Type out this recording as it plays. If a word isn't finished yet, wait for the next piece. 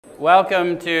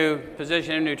Welcome to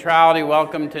Position of Neutrality.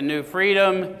 Welcome to New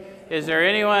Freedom. Is there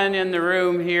anyone in the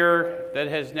room here that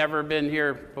has never been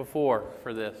here before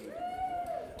for this?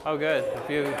 Oh, good.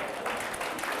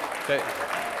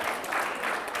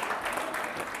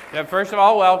 First of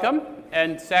all, welcome.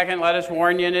 And second, let us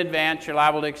warn you in advance, you're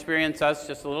liable to experience us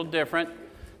just a little different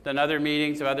than other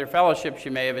meetings of other fellowships you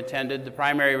may have attended. The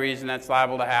primary reason that's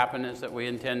liable to happen is that we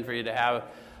intend for you to have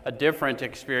a different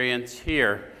experience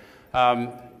here.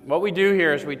 What we do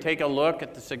here is we take a look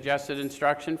at the suggested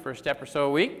instruction for a step or so a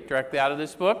week, directly out of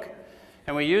this book,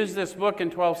 and we use this book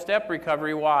in 12-step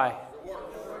recovery. Why?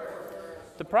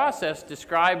 The process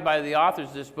described by the authors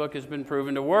of this book has been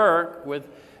proven to work with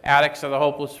addicts of the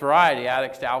hopeless variety,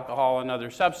 addicts to alcohol and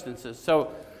other substances.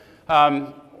 So,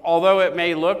 although it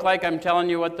may look like I'm telling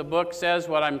you what the book says,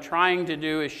 what I'm trying to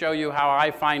do is show you how I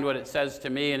find what it says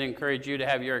to me and encourage you to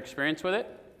have your experience with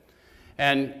it.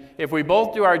 And if we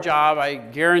both do our job, I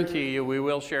guarantee you we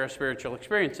will share a spiritual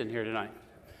experience in here tonight.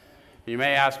 You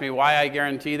may ask me why I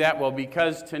guarantee that. Well,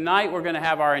 because tonight we're going to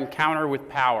have our encounter with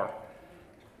power.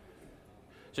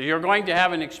 So you're going to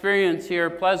have an experience here,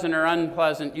 pleasant or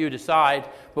unpleasant, you decide,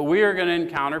 but we are going to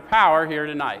encounter power here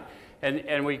tonight.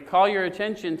 And we call your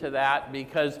attention to that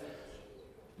because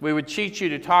we would cheat you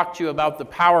to talk to you about the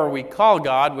power we call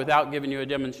God without giving you a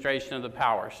demonstration of the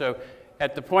power. So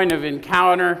at the point of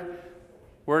encounter,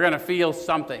 we're going to feel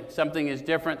something. Something is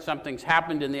different. Something's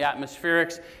happened in the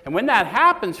atmospherics. And when that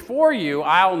happens for you,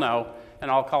 I'll know, and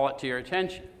I'll call it to your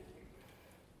attention.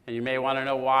 And you may want to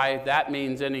know why that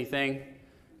means anything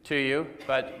to you.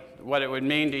 But what it would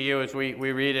mean to you is we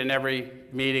read in every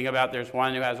meeting about there's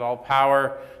one who has all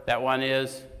power. That one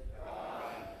is.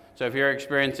 So if you're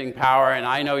experiencing power, and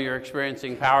I know you're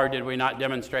experiencing power, did we not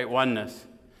demonstrate oneness?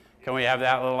 Can we have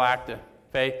that little act of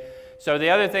faith? So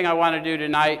the other thing I want to do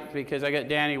tonight, because I got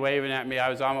Danny waving at me, I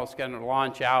was almost going to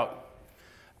launch out.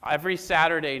 Every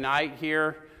Saturday night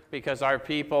here, because our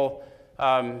people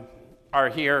are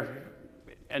here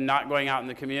and not going out in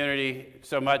the community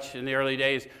so much in the early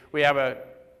days, we have a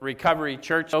recovery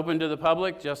church open to the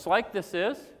public, just like this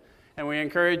is. And we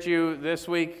encourage you this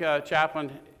week, Chaplain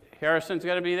Harrison's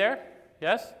going to be there,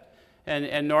 yes?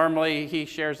 And normally he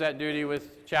shares that duty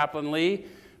with Chaplain Lee.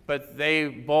 But they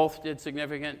both did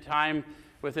significant time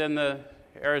within the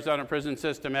Arizona prison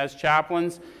system as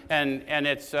chaplains. And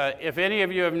it's if any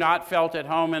of you have not felt at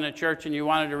home in a church and you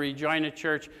wanted to rejoin a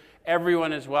church,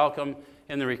 everyone is welcome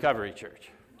in the recovery church.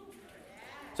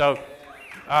 So,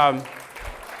 and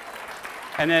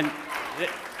then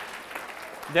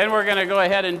we're going to go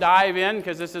ahead and dive in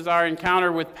because this is our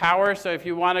encounter with power. So if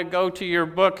you want to go to your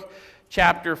book,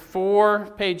 chapter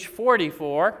 4, page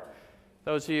 44,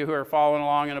 those of you who are following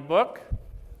along in a book.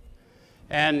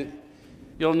 And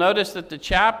you'll notice that the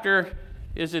chapter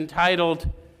is entitled,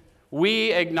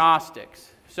 We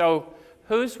Agnostics. So,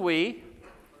 who's we?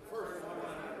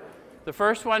 The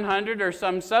first 100 or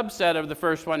some subset of the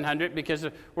first 100, because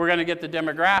we're going to get the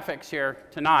demographics here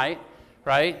tonight,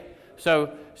 right?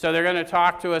 So they're going to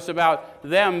talk to us about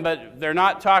them, but they're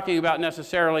not talking about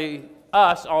necessarily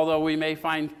us, although we may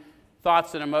find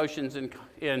thoughts and emotions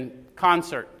in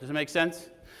concert. Does it make sense?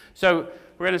 So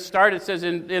we're going to start. It says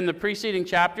in the preceding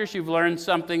chapters, you've learned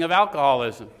something of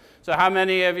alcoholism. So how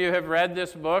many of you have read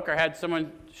this book or had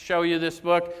someone show you this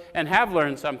book and have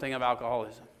learned something of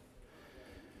alcoholism?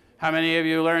 How many of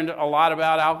you learned a lot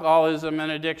about alcoholism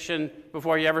and addiction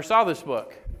before you ever saw this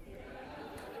book?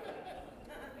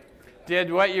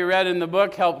 Did what you read in the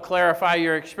book help clarify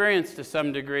your experience to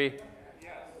some degree?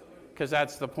 Because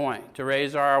that's the point, to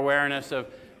raise our awareness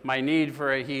of my need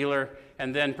for a healer,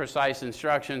 and then precise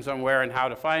instructions on where and how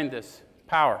to find this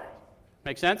power.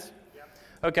 Make sense? Yep.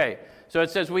 Okay, so it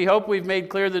says, we hope we've made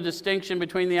clear the distinction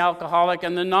between the alcoholic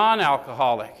and the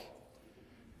non-alcoholic.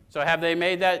 So have they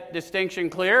made that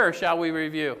distinction clear, or shall we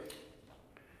review?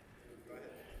 Go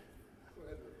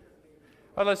ahead.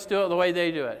 Well, let's do it the way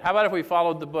they do it. How about if we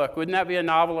followed the book? Wouldn't that be a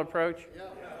novel approach? Yeah.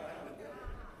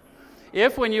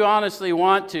 If, when you honestly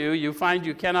want to, you find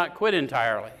you cannot quit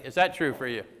entirely. Is that true for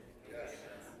you? Yes.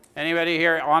 Anybody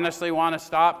here honestly want to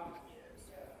stop?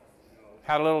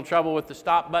 Had a little trouble with the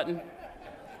stop button?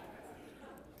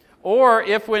 Or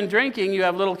if, when drinking, you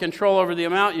have little control over the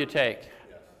amount you take?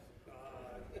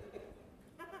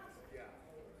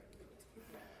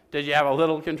 Did you have a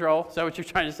little control? Is that what you're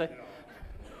trying to say?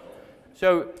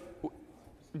 So,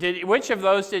 which of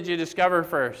those did you discover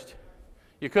first?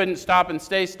 You couldn't stop and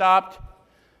stay stopped,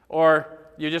 or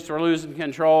you just were losing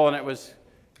control and it was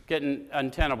getting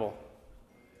untenable?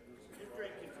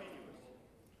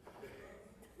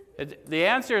 The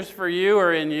answers for you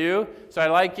are in you, so I'd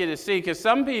like you to see, because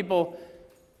some people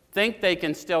think they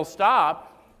can still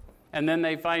stop, and then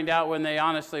they find out when they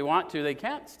honestly want to, they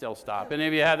can't still stop. Any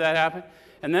of you have that happen?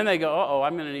 And then they go, uh-oh,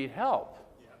 I'm going to need help.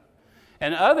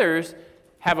 And others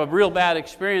have a real bad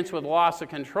experience with loss of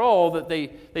control that they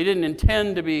didn't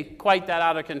intend to be quite that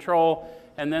out of control,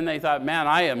 and then they thought, man,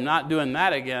 I am not doing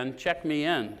that again. Check me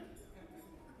in.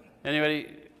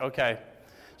 Anybody? Okay.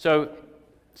 So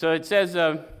it says,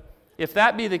 if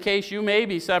that be the case, you may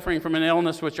be suffering from an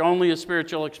illness which only a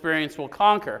spiritual experience will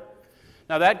conquer.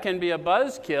 Now that can be a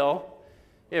buzzkill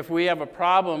if we have a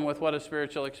problem with what a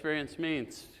spiritual experience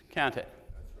means, can't it?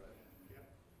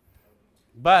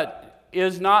 But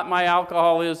is not my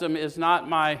alcoholism, is not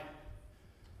my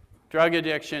drug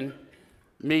addiction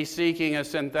me seeking a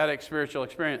synthetic spiritual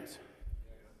experience?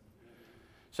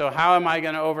 So how am I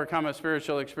going to overcome a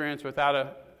spiritual experience without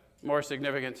a more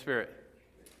significant spirit?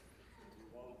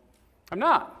 I'm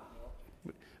not.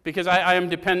 Because I am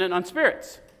dependent on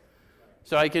spirits.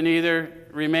 So I can either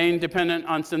remain dependent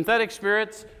on synthetic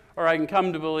spirits, or I can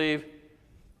come to believe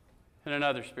in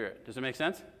another spirit. Does it make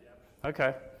sense?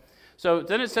 Okay. So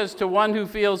then it says, to one who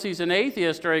feels he's an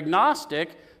atheist or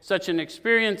agnostic, such an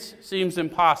experience seems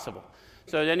impossible.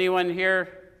 So anyone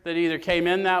here that either came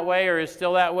in that way or is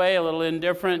still that way, a little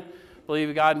indifferent,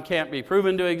 believe God can't be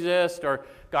proven to exist, or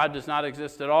God does not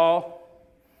exist at all?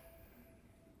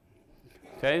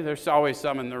 Okay, there's always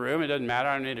some in the room. It doesn't matter.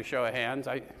 I don't need a show of hands.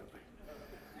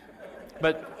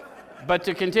 But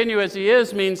to continue as he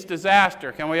is means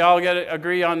disaster. Can we all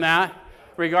agree on that?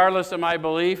 Regardless of my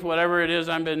belief, whatever it is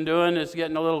I've been doing is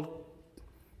getting a little,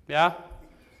 yeah?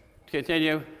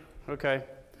 Continue? Okay.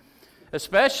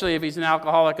 Especially if he's an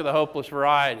alcoholic of the hopeless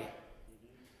variety.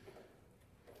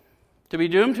 To be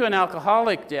doomed to an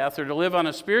alcoholic death or to live on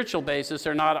a spiritual basis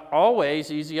are not always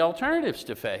easy alternatives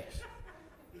to face.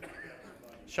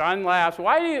 Sean laughs.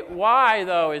 Why,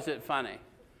 though, is it funny?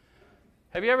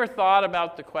 Have you ever thought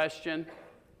about the question?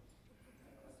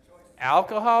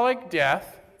 Alcoholic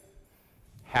death,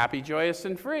 happy, joyous,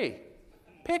 and free.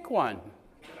 Pick one.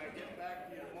 Can I get back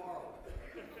to you tomorrow?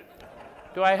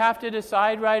 Do I have to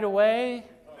decide right away?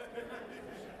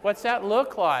 What's that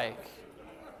look like?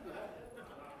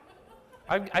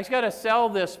 I've got to sell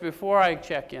this before I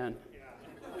check in.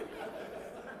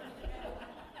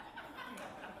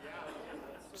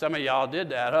 Some of y'all did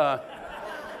that, huh?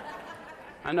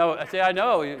 I know. I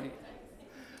know.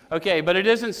 Okay, but it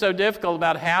isn't so difficult.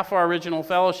 About half our original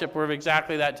fellowship were of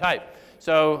exactly that type.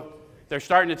 So they're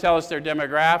starting to tell us their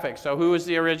demographics. So who was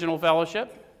the original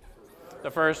fellowship?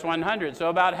 The first 100. So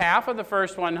about half of the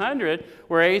first 100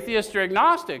 were atheists or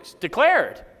agnostics,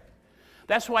 declared.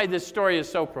 That's why this story is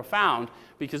so profound,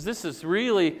 because this is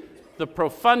really the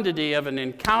profundity of an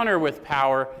encounter with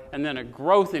power and then a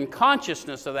growth in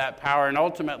consciousness of that power and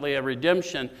ultimately a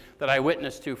redemption that I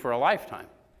witnessed to for a lifetime.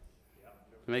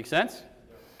 Does that make sense?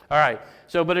 All right.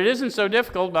 So, but it isn't so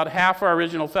difficult. About half our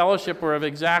original fellowship were of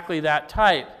exactly that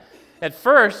type. At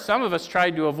first, some of us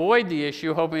tried to avoid the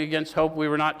issue, hoping against hope we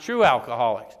were not true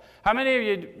alcoholics. How many of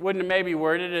you wouldn't have maybe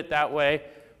worded it that way,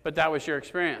 but that was your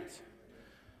experience?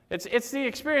 It's the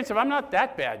experience of, I'm not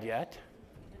that bad yet.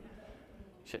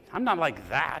 I'm not like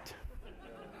that.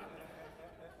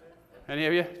 Any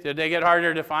of you? Did they get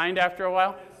harder to find after a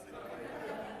while?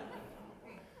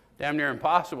 Damn near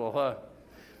impossible, huh?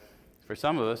 For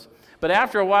some of us. But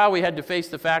after a while, we had to face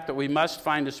the fact that we must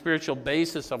find a spiritual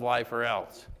basis of life or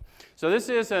else. So this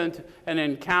isn't an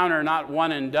encounter, not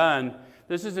one and done.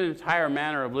 This is an entire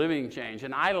manner of living change.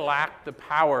 And I lack the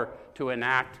power to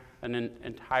enact an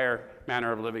entire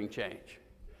manner of living change.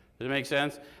 Does it make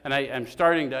sense? And I'm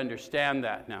starting to understand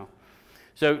that now.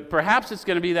 So perhaps it's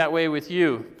going to be that way with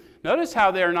you. Notice how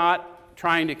they're not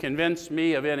trying to convince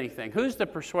me of anything. Who's the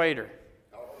persuader?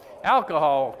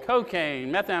 Alcohol,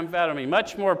 cocaine, methamphetamine,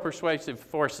 much more persuasive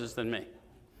forces than me.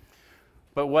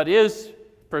 But what is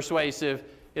persuasive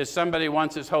is somebody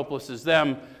once as hopeless as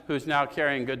them who's now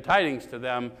carrying good tidings to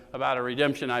them about a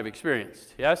redemption I've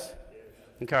experienced. Yes?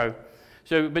 Okay.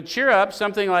 So, but cheer up,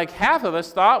 something like half of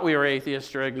us thought we were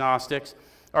atheists or agnostics.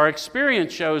 Our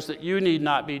experience shows that you need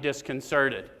not be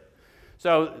disconcerted.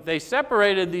 So they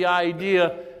separated the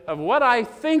idea of what I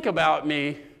think about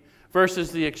me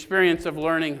versus the experience of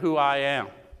learning who I am.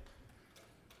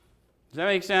 Does that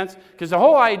make sense? Because the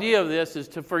whole idea of this is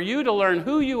for you to learn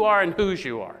who you are and whose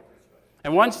you are.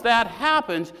 And once that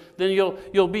happens, then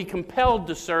you'll be compelled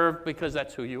to serve because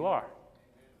that's who you are.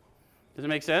 Does it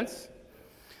make sense?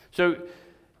 So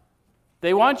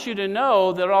they want you to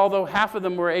know that although half of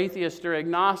them were atheists or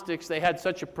agnostics, they had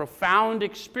such a profound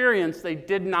experience, they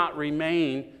did not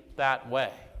remain that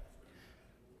way.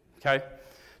 Okay?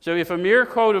 So if a mere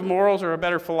code of morals or a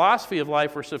better philosophy of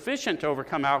life were sufficient to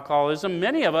overcome alcoholism,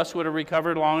 many of us would have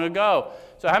recovered long ago.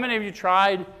 So how many of you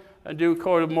tried a new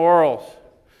code of morals,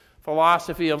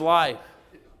 philosophy of life?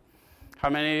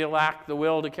 How many of you lack the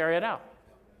will to carry it out?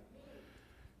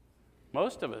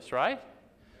 Most of us, right?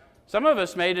 Some of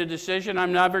us made a decision,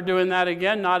 I'm never doing that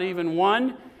again, not even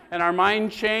one, and our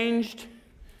mind changed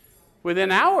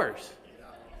within hours.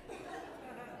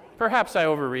 Perhaps I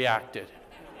overreacted.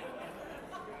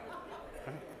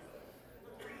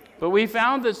 But we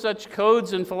found that such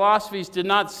codes and philosophies did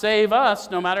not save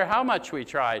us, no matter how much we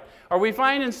tried. Are we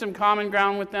finding some common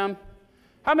ground with them?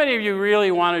 How many of you really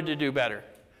wanted to do better?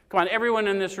 Come on, everyone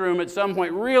in this room at some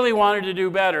point really wanted to do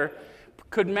better,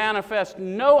 could manifest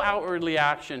no outwardly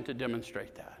action to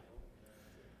demonstrate that.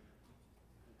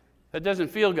 That doesn't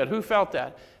feel good. Who felt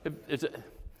that?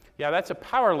 Yeah, that's a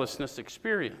powerlessness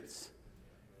experience.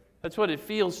 That's what it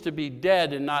feels to be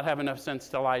dead and not have enough sense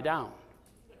to lie down.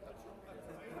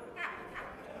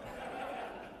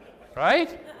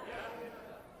 Right?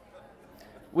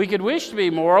 We could wish to be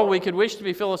moral. We could wish to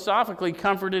be philosophically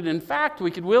comforted. In fact,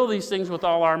 we could will these things with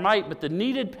all our might, but the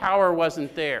needed power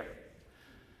wasn't there.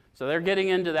 So they're getting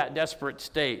into that desperate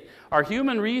state. Our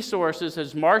human resources,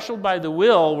 as marshaled by the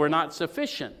will, were not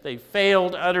sufficient. They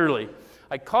failed utterly.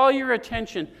 I call your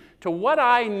attention to what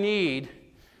I need,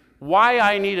 why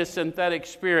I need a synthetic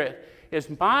spirit, is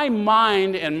my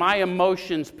mind and my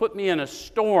emotions put me in a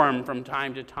storm from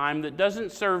time to time that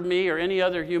doesn't serve me or any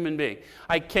other human being.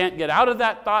 I can't get out of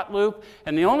that thought loop,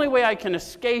 and the only way I can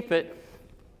escape it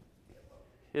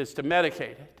is to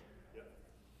medicate it.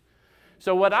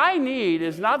 So what I need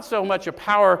is not so much a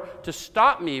power to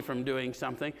stop me from doing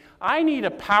something. I need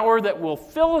a power that will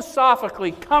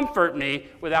philosophically comfort me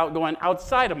without going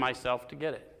outside of myself to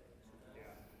get it.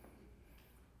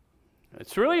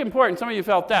 It's really important. Some of you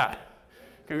felt that.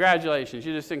 Congratulations,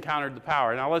 you just encountered the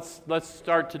power. Now let's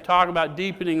start to talk about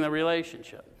deepening the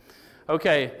relationship.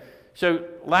 Okay, so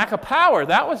lack of power,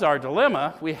 that was our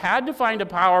dilemma. We had to find a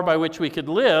power by which we could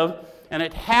live, and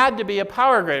it had to be a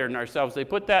power greater than ourselves. They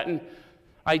put that in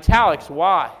italics.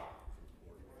 Why?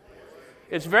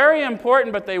 It's very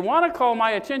important, but they want to call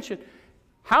my attention.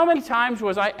 How many times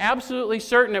was I absolutely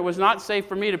certain it was not safe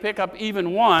for me to pick up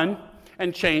even one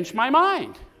and change my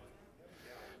mind?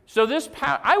 So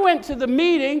I went to the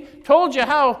meeting, told you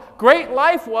how great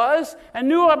life was, and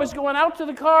knew I was going out to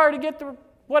the car to get the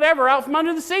whatever out from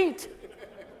under the seat.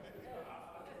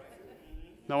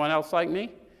 No one else like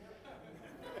me?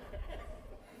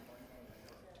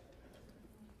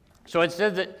 So it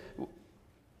said that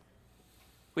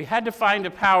we had to find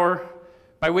a power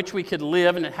by which we could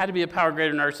live, and it had to be a power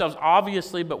greater than ourselves,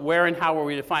 obviously, but where and how were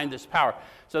we to find this power?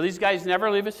 So these guys never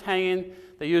leave us hanging.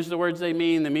 They use the words they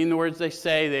mean the words they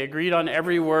say. They agreed on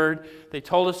every word. They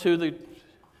told us who the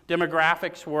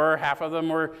demographics were. Half of them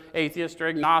were atheists or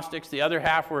agnostics. The other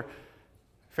half were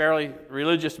fairly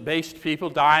religious-based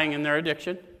people dying in their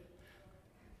addiction.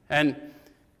 And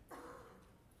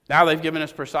now they've given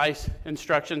us precise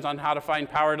instructions on how to find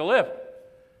power to live.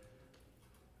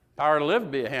 Power to live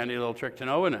would be a handy little trick to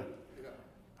know, wouldn't it?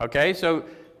 Okay, so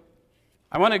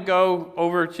I want to go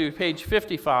over to page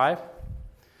 55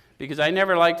 because I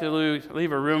never like to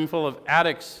leave a room full of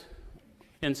addicts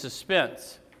in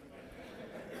suspense.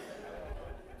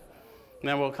 And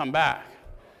then we'll come back.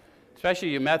 Especially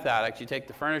you meth addicts, you take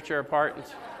the furniture apart.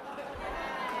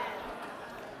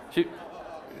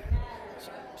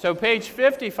 So page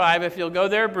 55, if you'll go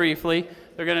there briefly,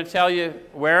 they're going to tell you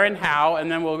where and how, and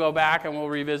then we'll go back and we'll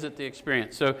revisit the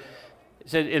experience. So it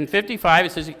said in 55,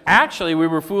 it says, actually, we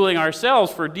were fooling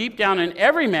ourselves, for deep down in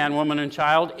every man, woman, and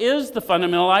child is the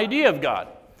fundamental idea of God.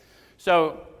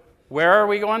 So where are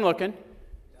we going looking?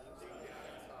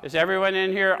 Is everyone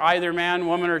in here either man,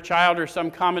 woman, or child, or some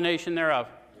combination thereof?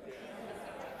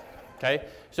 Okay,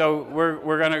 so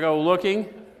we're going to go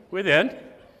looking within.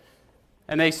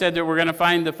 And they said that we're going to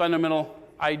find the fundamental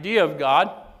idea of God.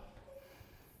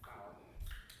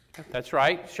 That's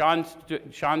right.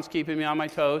 Sean's keeping me on my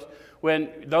toes. When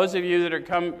those of you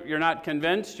that you're not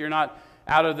convinced, you're not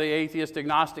out of the atheist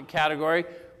agnostic category,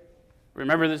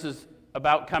 remember this is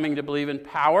about coming to believe in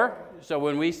power. So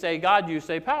when we say God, you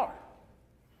say power.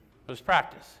 Let's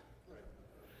practice.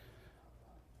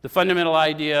 The fundamental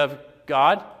idea of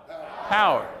God,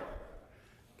 power.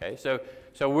 Okay, so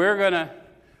we're going to.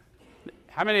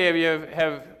 How many of you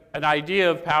have an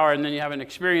idea of power and then you have an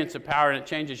experience of power and it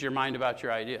changes your mind about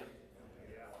your idea?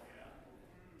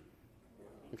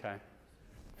 Okay.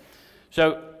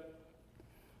 So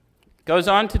it goes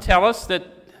on to tell us that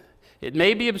it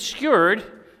may be obscured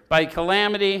by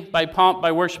calamity, by pomp,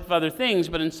 by worship of other things,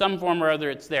 but in some form or other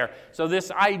it's there. So this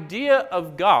idea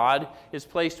of God is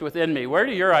placed within me. Where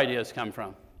do your ideas come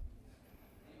from?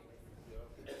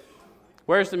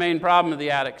 Where's the main problem of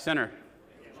the addict sinner?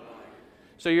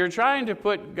 So you're trying to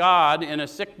put God in a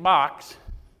sick box.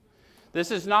 This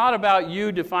is not about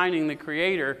you defining the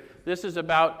Creator. This is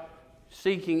about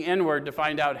seeking inward to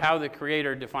find out how the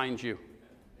Creator defines you.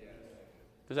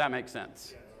 Does that make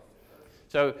sense?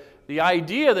 So the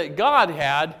idea that God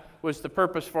had was the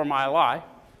purpose for my life.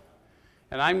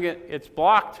 And it's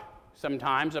blocked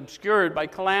sometimes, obscured by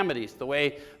calamities, the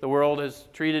way the world has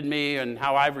treated me and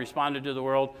how I've responded to the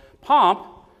world. Pomp,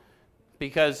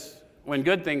 because when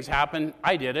good things happen,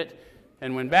 I did it.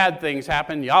 And when bad things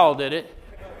happen, y'all did it.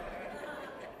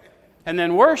 And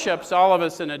then worships, all of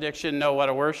us in addiction know what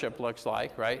a worship looks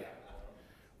like, right?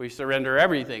 We surrender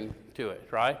everything to it,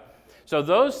 right? So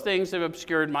those things have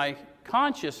obscured my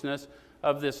consciousness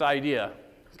of this idea.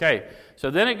 Okay, so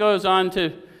then it goes on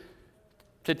to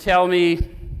tell me,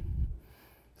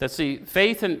 let's see,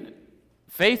 faith in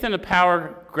a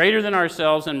power greater than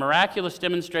ourselves and miraculous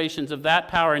demonstrations of that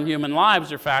power in human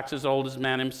lives are facts as old as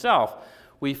man himself.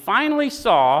 We finally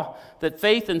saw that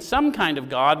faith in some kind of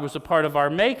God was a part of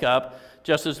our makeup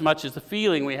just as much as the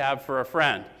feeling we have for a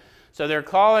friend. So they're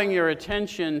calling your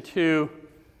attention to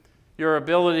your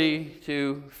ability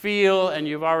to feel, and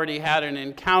you've already had an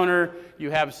encounter.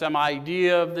 You have some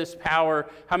idea of this power.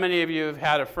 How many of you have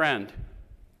had a friend?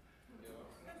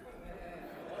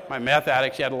 My meth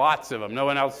addict, she had lots of them. No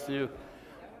one else knew,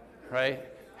 right?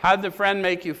 How did the friend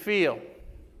make you feel?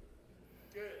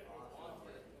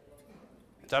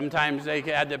 Sometimes they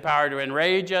had the power to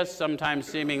enrage us. Sometimes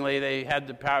seemingly they had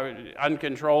the power,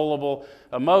 uncontrollable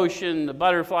emotion, the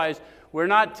butterflies. We're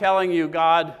not telling you,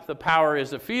 God, the power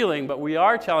is a feeling, but we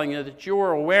are telling you that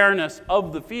your awareness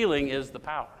of the feeling is the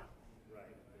power.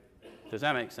 Does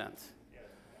that make sense?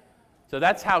 So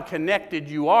that's how connected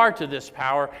you are to this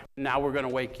power. Now we're going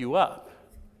to wake you up.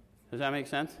 Does that make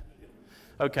sense?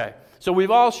 Okay. So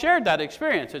we've all shared that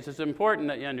experience. It's important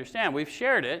that you understand. We've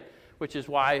shared it, which is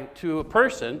why, to a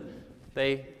person,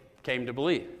 they came to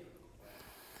believe.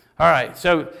 All right,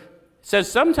 so it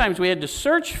says sometimes we had to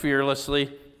search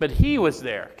fearlessly, but he was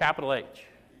there, capital H.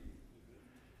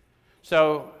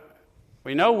 So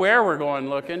we know where we're going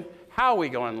looking. How are we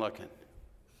going looking?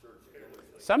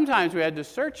 Sometimes we had to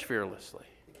search fearlessly.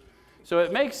 So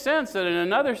it makes sense that in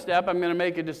another step, I'm going to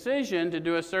make a decision to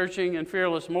do a searching and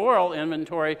fearless moral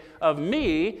inventory of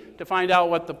me to find out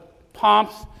what the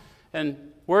pomps and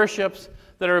worships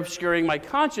that are obscuring my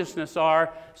consciousness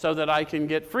are so that I can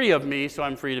get free of me so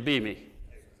I'm free to be me.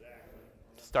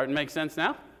 Starting to make sense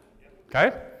now?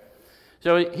 Okay?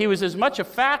 So he was as much a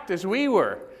fact as we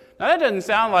were. Now that doesn't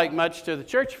sound like much to the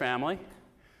church family,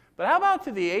 but how about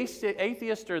to the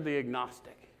atheist or the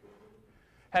agnostic?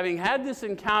 Having had this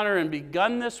encounter and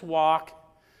begun this walk,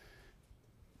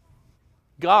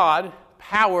 God,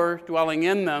 power dwelling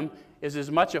in them, is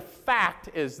as much a fact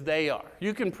as they are.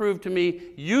 You can prove to me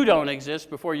you don't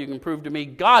exist before you can prove to me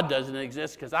God doesn't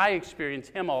exist, because I experience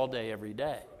him all day, every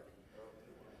day.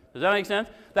 Does that make sense?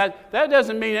 That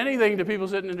doesn't mean anything to people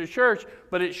sitting in the church,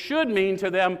 but it should mean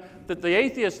to them that the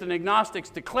atheists and agnostics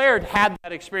declared had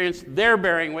that experience. They're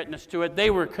bearing witness to it. They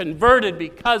were converted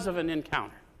because of an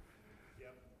encounter.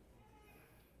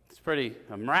 It's pretty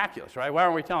miraculous, right? Why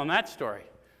aren't we telling that story?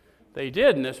 They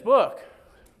did in this book.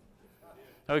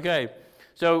 Okay,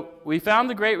 so we found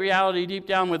the great reality deep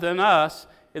down within us.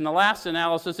 In the last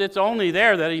analysis, it's only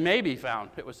there that he may be found.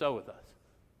 It was so with us.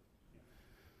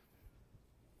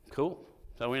 Cool.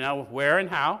 So we know where and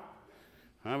how.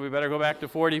 Well, we better go back to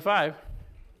 45.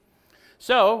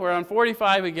 So we're on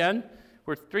 45 again.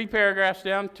 We're 3 paragraphs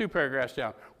down, 2 paragraphs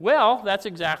down. Well, that's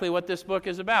exactly what this book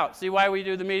is about. See why we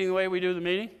do the meeting the way we do the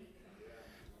meeting?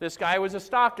 This guy was a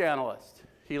stock analyst.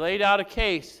 He laid out a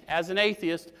case as an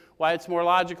atheist why it's more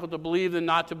logical to believe than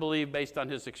not to believe based on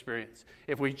his experience.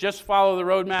 If we just follow the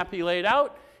roadmap he laid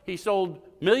out, he sold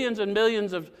millions and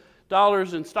millions of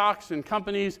dollars in stocks and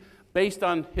companies based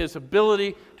on his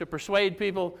ability to persuade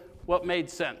people what made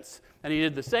sense. And he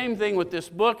did the same thing with this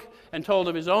book and told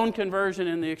of his own conversion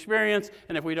in the experience.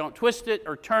 And if we don't twist it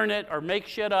or turn it or make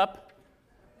shit up,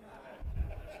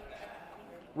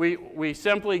 we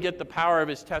simply get the power of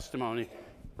his testimony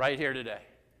right here today.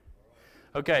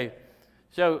 Okay,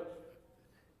 so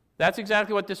that's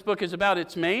exactly what this book is about.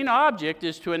 Its main object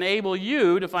is to enable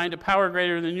you to find a power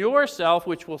greater than yourself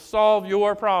which will solve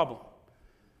your problem.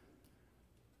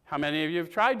 How many of you have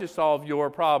tried to solve your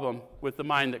problem with the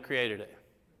mind that created it?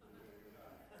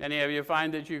 Any of you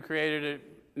find that you created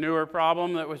a newer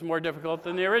problem that was more difficult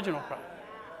than the original problem?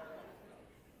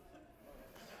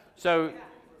 So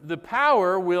the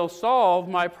power will solve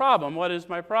my problem. What is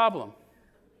my problem?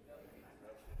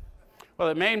 Well,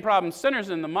 the main problem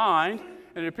centers in the mind,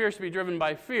 and it appears to be driven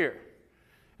by fear.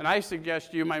 And I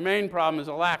suggest to you my main problem is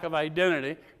a lack of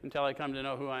identity until I come to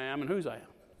know who I am and whose I am.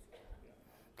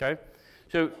 Okay?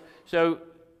 So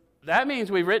that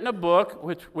means we've written a book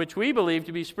which we believe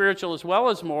to be spiritual as well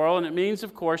as moral, and it means,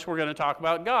 of course, we're going to talk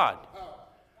about God.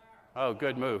 Oh,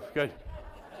 good move. Good.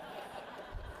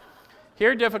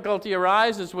 Here, difficulty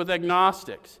arises with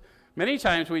agnostics. Many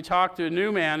times we talk to a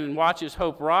new man and watch his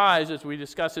hope rise as we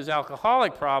discuss his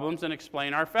alcoholic problems and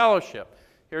explain our fellowship.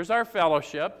 Here's our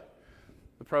fellowship.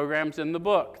 The program's in the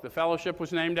book. The fellowship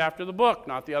was named after the book,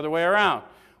 not the other way around,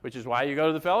 which is why you go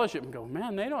to the fellowship and go,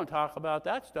 man, they don't talk about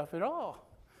that stuff at all.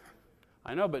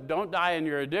 I know, but don't die in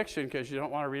your addiction because you don't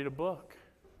want to read a book.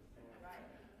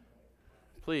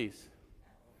 Please.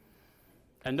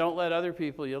 And don't let other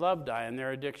people you love die in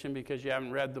their addiction because you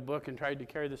haven't read the book and tried to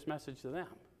carry this message to them.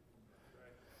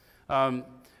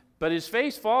 But his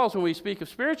face falls when we speak of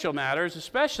spiritual matters,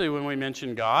 especially when we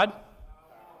mention God.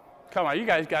 Come on, you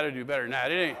guys got to do better than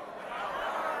that. It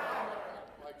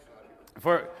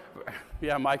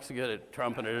ain't. Mike's good at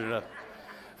trumpeting it up.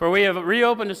 For we have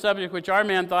reopened a subject which our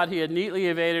man thought he had neatly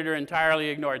evaded or entirely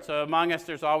ignored. So among us,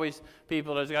 there's always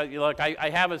people that go, look, I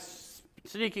have a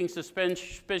sneaking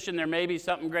suspicion there may be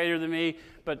something greater than me,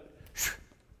 but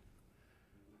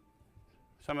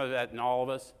some of that in all of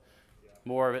us,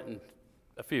 more of it in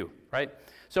a few, right?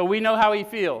 So we know how he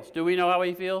feels. Do we know how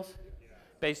he feels?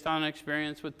 Based on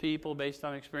experience with people, based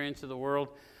on experience of the world.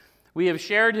 We have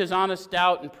shared his honest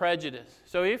doubt and prejudice.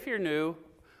 So if you're new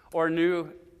or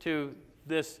new to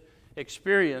this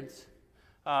experience,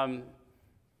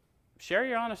 share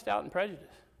your honest doubt and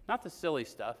prejudice, not the silly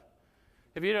stuff.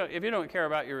 If you don't care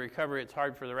about your recovery, it's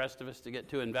hard for the rest of us to get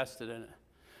too invested in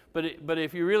it. But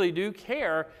if you really do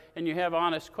care and you have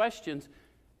honest questions,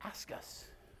 ask us.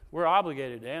 We're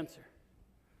obligated to answer.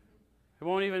 It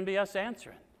won't even be us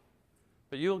answering,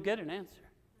 but you'll get an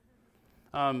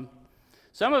answer.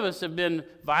 Some of us have been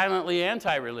violently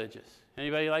anti-religious.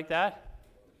 Anybody like that?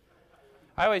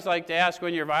 I always like to ask,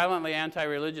 when you're violently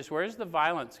anti-religious, where does the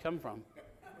violence come from?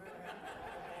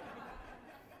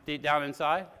 Deep down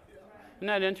inside? Isn't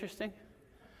that interesting?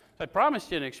 I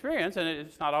promised you an experience, and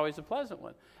it's not always a pleasant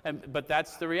one. But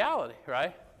that's the reality,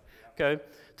 right? Okay.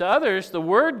 To others, the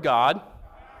word God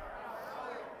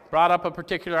brought up a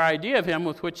particular idea of him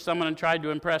with which someone had tried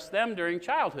to impress them during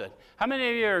childhood. How many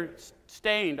of you are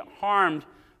stained, harmed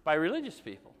by religious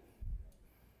people?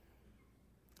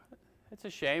 It's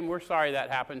a shame. We're sorry that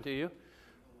happened to you.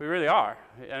 We really are.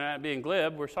 And not being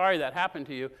glib, we're sorry that happened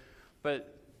to you.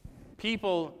 But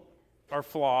people are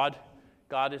flawed.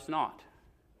 God is not.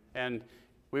 And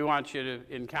we want you to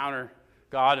encounter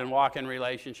God and walk in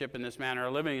relationship in this manner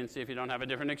of living and see if you don't have a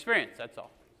different experience. That's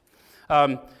all.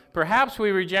 Perhaps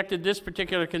we rejected this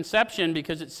particular conception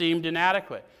because it seemed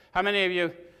inadequate. How many of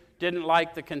you didn't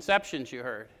like the conceptions you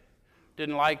heard?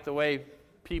 Didn't like the way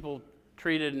people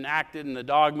treated and acted and the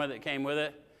dogma that came with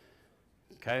it?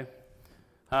 Okay.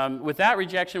 With that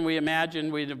rejection, we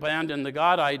imagined we'd abandon the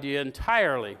God idea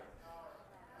entirely.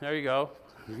 There you go.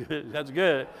 That's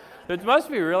good. It must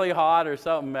be really hot or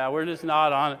something, man. We're just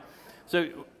not on it. So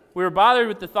we were bothered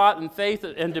with the thought and faith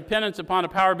and dependence upon a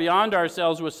power beyond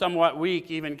ourselves was somewhat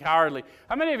weak, even cowardly.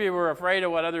 How many of you were afraid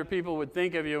of what other people would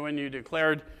think of you when you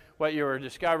declared what you were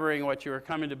discovering, what you were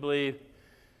coming to believe?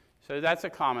 So that's a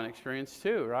common experience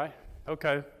too, right?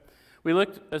 Okay. We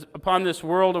looked upon this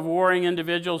world of warring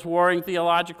individuals, warring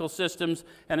theological systems,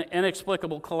 and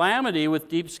inexplicable calamity with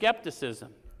deep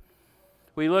skepticism.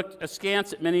 We looked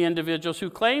askance at many individuals who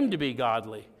claimed to be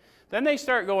godly. Then they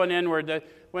start going inward.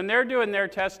 When they're doing their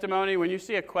testimony, when you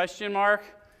see a question mark,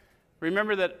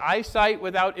 remember that eyesight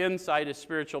without insight is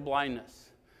spiritual blindness.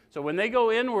 So when they go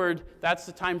inward, that's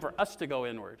the time for us to go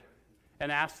inward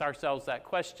and ask ourselves that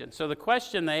question. So the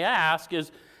question they ask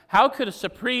is, how could a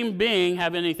supreme being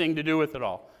have anything to do with it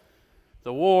all?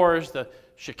 The wars, the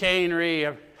chicanery,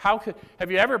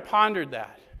 have you ever pondered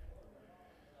that?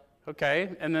 Okay,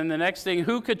 and then the next thing,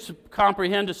 who could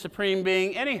comprehend a supreme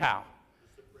being anyhow?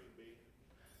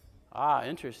 Ah,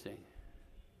 interesting.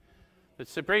 The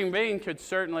supreme being could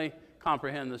certainly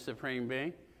comprehend the supreme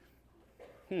being.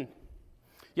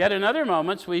 Yet in other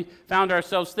moments, we found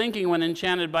ourselves thinking when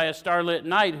enchanted by a starlit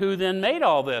night, who then made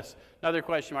all this? Another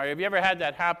question mark. Have you ever had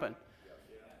that happen?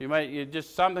 You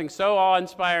just something so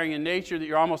awe-inspiring in nature that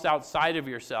you're almost outside of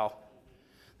yourself.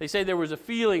 They say there was a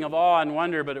feeling of awe and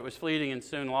wonder, but it was fleeting and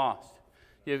soon lost.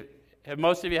 Have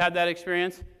most of you had that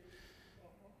experience?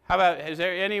 How about, has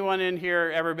there anyone in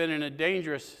here ever been in a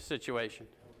dangerous situation?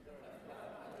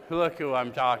 Look who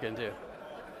I'm talking to.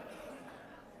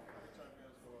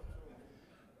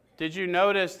 Did you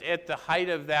notice at the height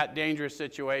of that dangerous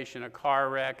situation, a car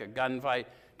wreck, a gunfight,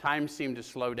 time seemed to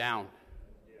slow down?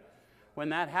 When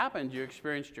that happened, you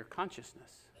experienced your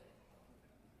consciousness.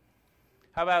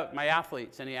 How about my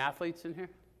athletes? Any athletes in here?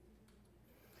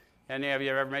 Any of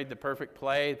you ever made the perfect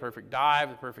play, the perfect dive,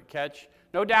 the perfect catch?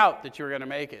 No doubt that you were going to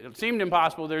make it. It seemed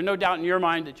impossible. There was no doubt in your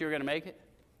mind that you were going to make it.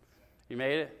 You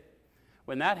made it.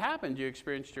 When that happened, you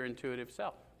experienced your intuitive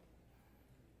self.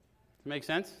 Does that make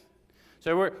sense?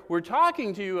 So we're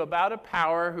talking to you about a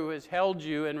power who has held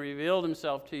you and revealed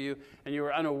himself to you, and you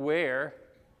were unaware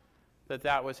that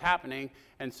that was happening.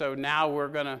 And so now we're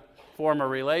going to form a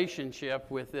relationship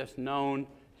with this known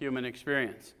human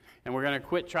experience. And we're going to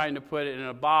quit trying to put it in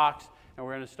a box, and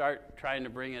we're going to start trying to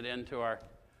bring it into our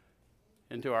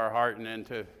heart and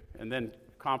then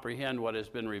comprehend what has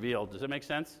been revealed. Does that make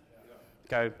sense?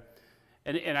 Yeah. Okay.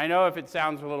 And I know if it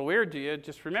sounds a little weird to you,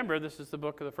 just remember this is the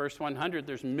book of the first 100.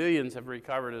 There's millions have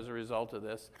recovered as a result of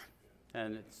this.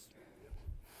 And it's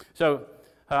so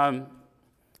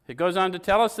it goes on to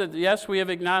tell us that, yes, we have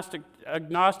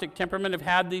agnostic temperament have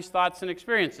had these thoughts and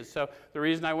experiences. So the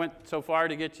reason I went so far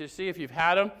to get you to see if you've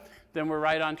had them, then we're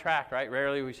right on track, right?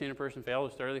 Rarely we've seen a person fail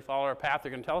to steadily follow our path. They're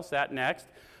going to tell us that next.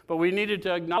 But we needed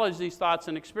to acknowledge these thoughts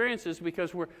and experiences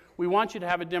because we want you to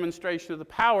have a demonstration of the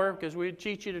power, because we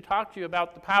teach you to talk to you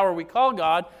about the power we call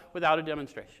God without a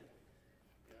demonstration.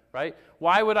 Right?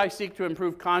 Why would I seek to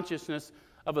improve consciousness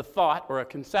of a thought or a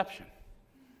conception?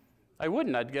 I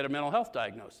wouldn't. I'd get a mental health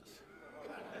diagnosis.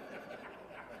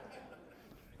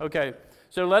 Okay,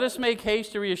 so let us make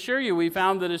haste to reassure you. We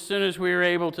found that as soon as we were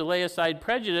able to lay aside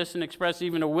prejudice and express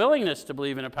even a willingness to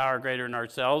believe in a power greater than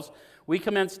ourselves, we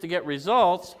commenced to get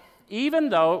results, even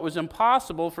though it was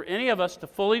impossible for any of us to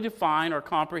fully define or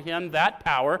comprehend that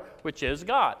power, which is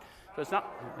God. So it's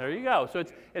not, there you go. So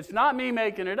it's not me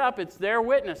making it up. It's their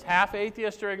witness, half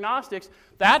atheists or agnostics.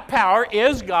 That power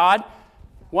is God.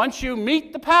 Once you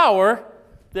meet the power,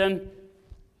 then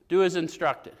do as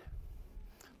instructed.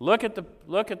 Look at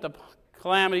the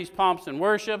calamities, pomps, and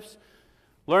worships.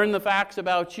 Learn the facts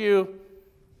about you.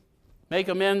 Make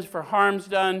amends for harms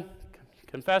done.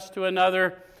 Confess to another.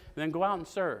 And then go out and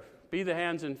serve. Be the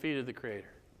hands and feet of the Creator.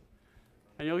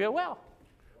 And you'll get well.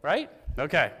 Right?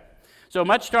 Okay. So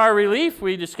much to our relief,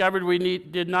 we discovered we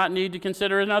did not need to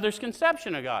consider another's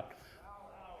conception of God.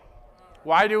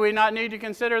 Why do we not need to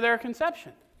consider their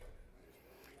conception?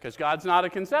 Because God's not a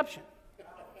conception.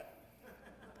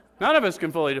 None of us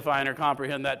can fully define or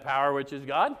comprehend that power which is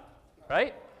God.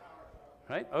 Right?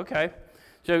 Right? Okay.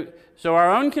 So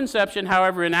our own conception,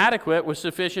 however inadequate, was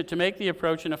sufficient to make the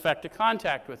approach and effect a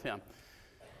contact with Him.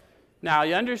 Now,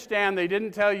 you understand they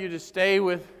didn't tell you to stay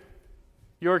with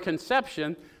your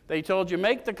conception. They told you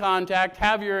make the contact,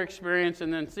 have your experience,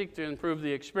 and then seek to improve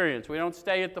the experience. We don't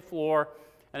stay at the floor,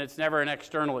 and it's never an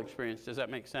external experience. Does that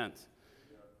make sense?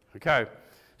 Okay.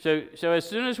 So as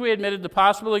soon as we admitted the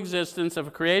possible existence of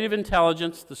a creative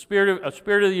intelligence, a spirit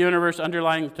of the universe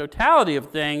underlying the totality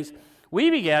of things, we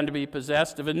began to be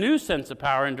possessed of a new sense of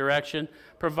power and direction,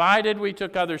 provided we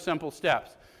took other simple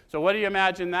steps. So what do you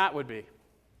imagine that would be?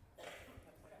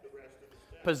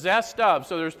 Possessed of.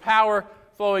 So there's power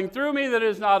flowing through me that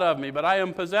is not of me, but I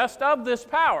am possessed of this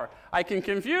power. I can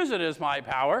confuse it as my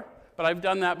power, but I've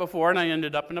done that before and I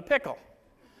ended up in a pickle.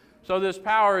 So this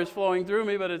power is flowing through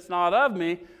me, but it's not of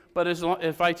me. But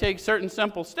if I take certain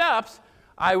simple steps,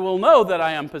 I will know that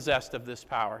I am possessed of this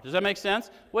power. Does that make sense?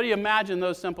 What do you imagine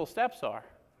those simple steps are?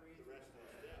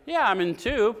 Yeah, I'm in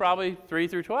 2, probably 3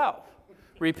 through 12.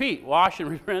 Repeat. Wash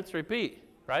and rinse, repeat.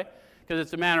 Right? Because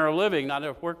it's a manner of living, not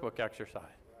a workbook exercise.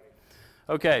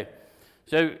 Okay.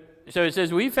 So it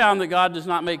says, we found that God does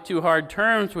not make too hard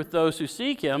terms with those who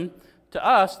seek Him. To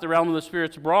us, the realm of the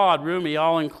Spirit's broad, roomy,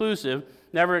 all-inclusive,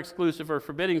 never exclusive or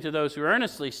forbidding to those who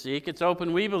earnestly seek. It's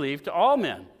open, we believe, to all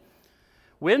men.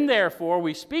 When, therefore,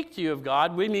 we speak to you of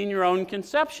God, we mean your own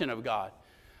conception of God.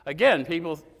 Again,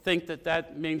 people think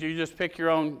that means you just pick your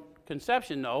own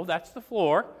conception. No, that's the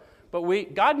floor. But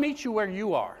God meets you where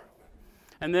you are.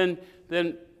 And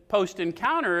then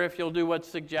post-encounter, if you'll do what's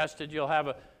suggested, you'll have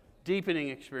a deepening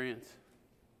experience.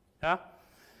 Yeah?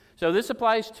 So this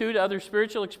applies too to other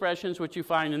spiritual expressions which you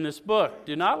find in this book.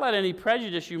 Do not let any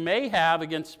prejudice you may have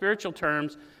against spiritual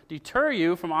terms deter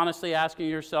you from honestly asking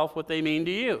yourself what they mean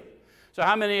to you. So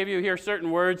how many of you hear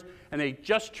certain words and they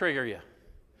just trigger you?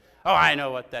 Oh, I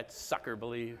know what that sucker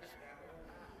believes.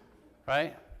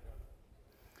 Right?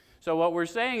 So what we're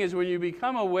saying is when you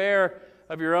become aware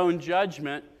of your own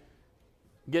judgment,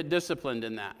 get disciplined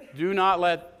in that. Do not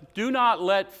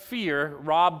let fear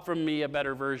rob from me a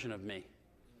better version of me.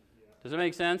 Does that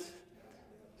make sense?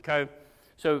 Okay.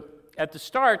 So at the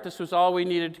start, this was all we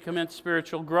needed to commence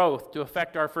spiritual growth, to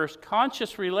affect our first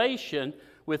conscious relation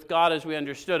with God as we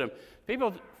understood Him.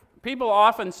 People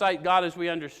often cite God as we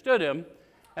understood Him,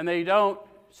 and they don't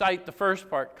cite the first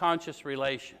part, conscious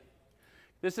relation.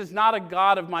 This is not a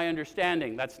God of my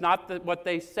understanding. That's not what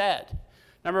they said.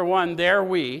 Number one, they're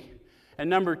we. And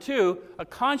number two, a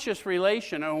conscious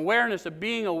relation, an awareness of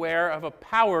being aware of a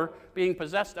power, being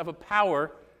possessed of a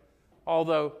power,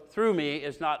 although through me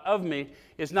is not of me,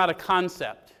 is not a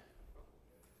concept.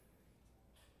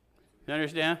 You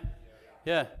understand?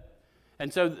 Yeah.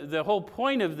 And so the whole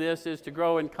point of this is to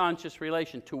grow in conscious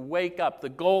relation, to wake up. The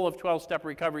goal of 12-step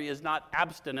recovery is not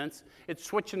abstinence, it's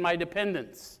switching my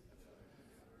dependence.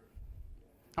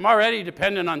 I'm already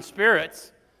dependent on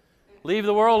spirits. Leave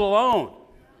the world alone.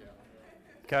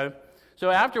 Okay? So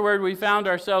afterward, we found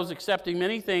ourselves accepting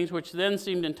many things which then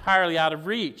seemed entirely out of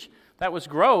reach. That was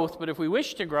growth, but if we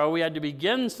wished to grow, we had to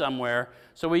begin somewhere.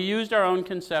 So we used our own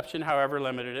conception, however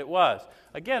limited it was.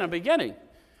 Again, a beginning.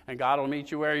 And God will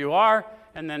meet you where you are,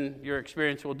 and then your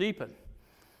experience will deepen.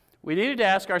 We needed to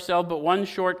ask ourselves but one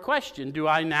short question. Do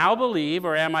I now believe,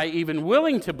 or am I even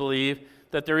willing to believe,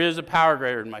 that there is a power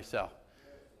greater than myself?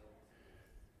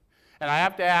 And I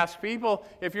have to ask people,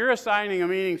 if you're assigning a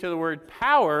meaning to the word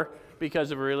power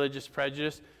because of a religious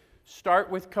prejudice,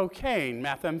 start with cocaine,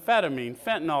 methamphetamine,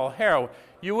 fentanyl, heroin.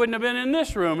 You wouldn't have been in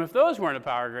this room if those weren't a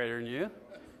power greater than you.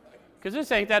 Because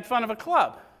this ain't that fun of a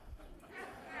club.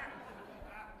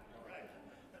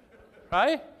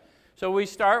 Right? So we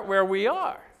start where we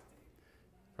are.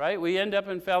 Right? We end up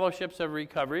in fellowships of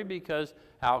recovery because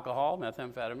alcohol,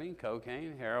 methamphetamine,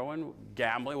 cocaine, heroin,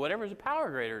 gambling, whatever is a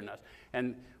power greater than us.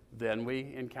 And then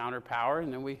we encounter power,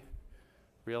 and then we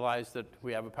realize that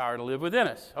we have a power to live within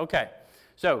us. Okay.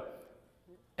 So,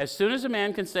 as soon as a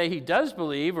man can say he does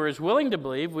believe or is willing to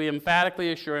believe, we emphatically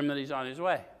assure him that he's on his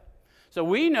way. So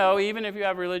we know, even if you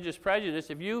have religious prejudice,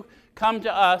 if you come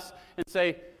to us and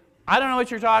say, I don't know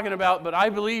what you're talking about, but I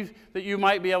believe that you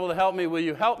might be able to help me. Will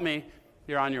you help me?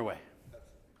 You're on your way. That's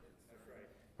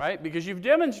right? Because you've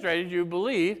demonstrated you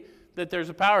believe that there's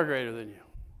a power greater than you.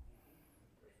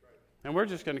 And we're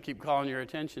just going to keep calling your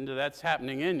attention to that's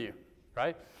happening in you,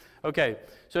 right? Okay,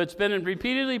 so it's been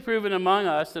repeatedly proven among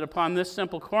us that upon this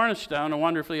simple cornerstone, a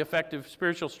wonderfully effective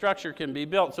spiritual structure can be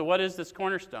built. So what is this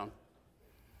cornerstone?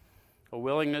 A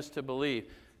willingness to believe.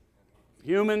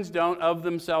 Humans don't of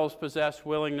themselves possess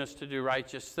willingness to do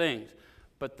righteous things,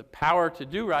 but the power to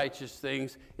do righteous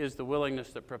things is the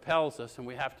willingness that propels us, and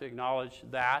we have to acknowledge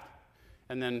that.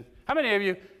 And then, how many of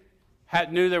you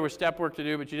knew there was step work to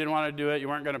do, but you didn't want to do it, you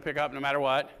weren't going to pick up no matter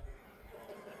what?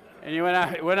 And you went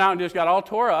out and just got all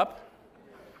tore up,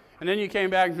 and then you came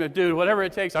back and said, dude, whatever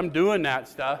it takes, I'm doing that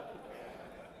stuff.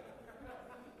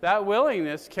 That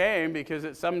willingness came because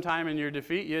at some time in your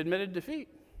defeat, you admitted defeat.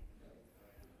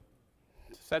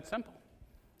 It's that simple.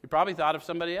 You probably thought of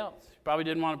somebody else. You probably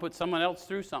didn't want to put someone else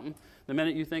through something. The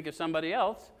minute you think of somebody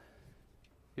else,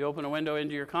 you open a window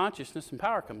into your consciousness and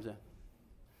power comes in.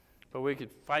 But we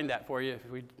could find that for you if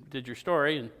we did your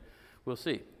story, and we'll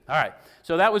see. All right.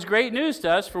 So that was great news to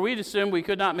us, for we'd assumed we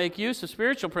could not make use of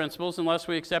spiritual principles unless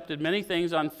we accepted many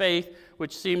things on faith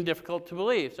which seemed difficult to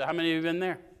believe. So how many of you have been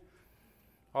there?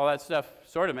 All that stuff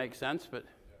sort of makes sense, but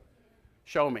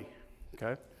show me.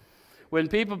 Okay. When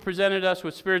people presented us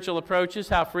with spiritual approaches,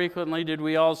 how frequently did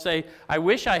we all say, I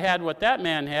wish I had what that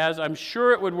man has. I'm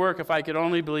sure it would work if I could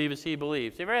only believe as he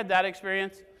believes. Have you ever had that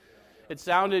experience? It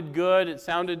sounded good, it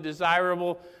sounded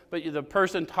desirable, but the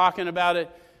person talking about it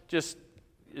just,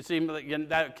 it seemed like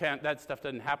that stuff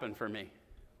doesn't happen for me.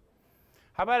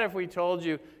 How about if we told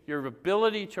you your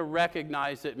ability to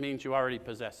recognize it means you already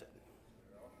possess it?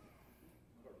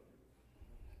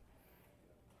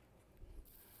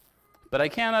 But I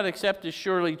cannot accept as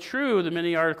surely true the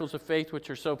many articles of faith which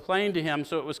are so plain to him,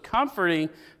 so it was comforting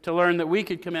to learn that we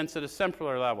could commence at a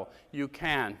simpler level. You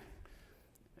can.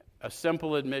 A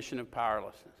simple admission of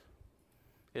powerlessness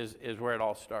is where it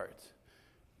all starts.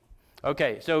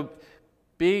 Okay, so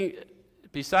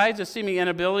besides a seeming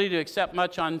inability to accept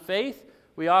much on faith,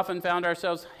 we often found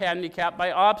ourselves handicapped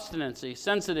by obstinacy,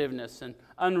 sensitiveness, and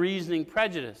unreasoning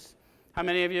prejudice. How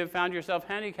many of you have found yourself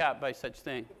handicapped by such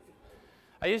things?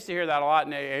 I used to hear that a lot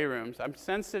in AA rooms. I'm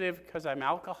sensitive because I'm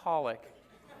alcoholic.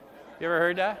 You ever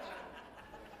heard that?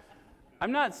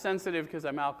 I'm not sensitive because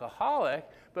I'm alcoholic,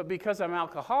 but because I'm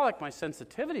alcoholic, my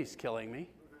sensitivity is killing me,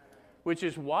 which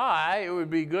is why it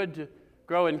would be good to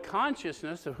grow in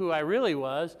consciousness of who I really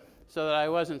was so that I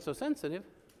wasn't so sensitive.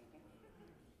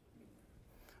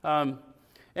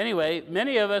 Anyway,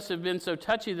 many of us have been so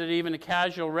touchy that even a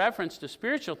casual reference to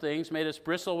spiritual things made us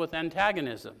bristle with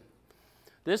antagonism.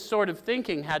 This sort of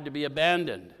thinking had to be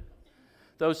abandoned.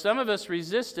 Though some of us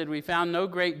resisted, we found no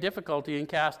great difficulty in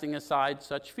casting aside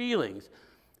such feelings.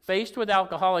 Faced with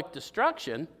alcoholic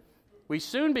destruction, we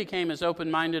soon became as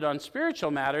open-minded on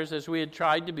spiritual matters as we had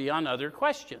tried to be on other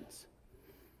questions.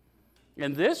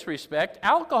 In this respect,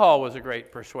 alcohol was a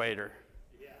great persuader.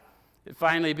 It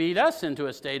finally beat us into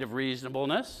a state of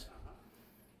reasonableness.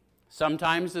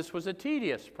 Sometimes this was a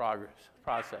tedious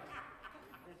process.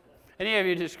 Any of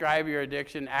you describe your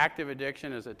addiction, active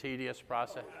addiction, as a tedious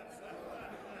process?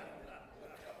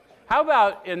 How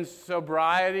about in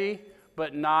sobriety,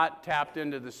 but not tapped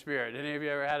into the Spirit? Any of you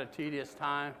ever had a tedious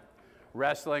time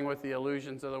wrestling with the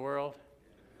illusions of the world?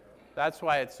 That's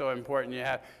why it's so important you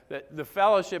have the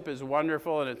fellowship is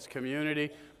wonderful and it's community,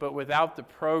 but without the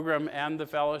program and the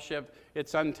fellowship,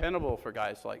 it's untenable for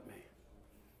guys like me.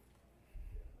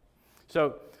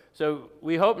 So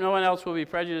we hope no one else will be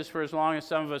prejudiced for as long as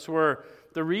some of us were.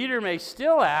 The reader may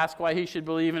still ask why he should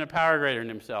believe in a power greater than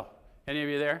himself. Any of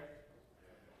you there?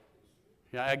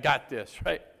 Yeah, I got this,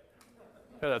 right?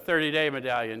 Got a 30-day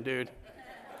medallion, dude.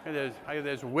 I got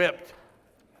this whipped.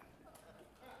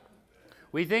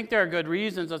 We think there are good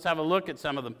reasons. Let's have a look at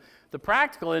some of them. The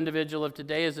practical individual of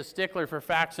today is a stickler for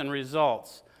facts and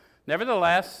results.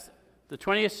 Nevertheless, the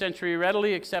 20th century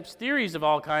readily accepts theories of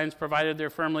all kinds, provided they're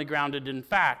firmly grounded in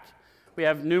fact. We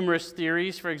have numerous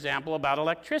theories, for example, about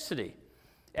electricity.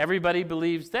 Everybody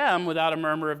believes them without a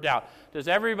murmur of doubt. Does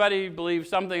everybody believe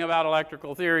something about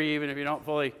electrical theory, even if you don't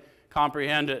fully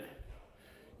comprehend it?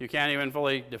 You can't even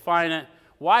fully define it.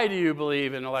 Why do you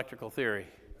believe in electrical theory?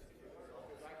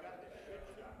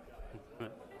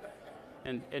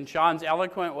 In Sean's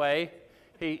eloquent way,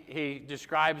 he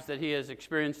describes that he has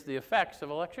experienced the effects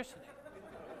of electricity.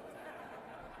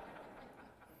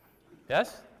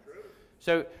 Yes?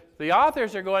 So the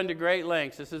authors are going to great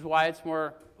lengths. This is why it's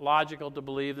more logical to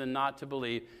believe than not to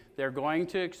believe. They're going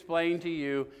to explain to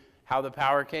you how the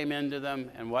power came into them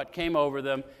and what came over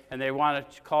them, and they want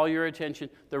to call your attention.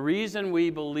 The reason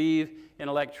we believe in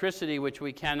electricity, which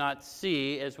we cannot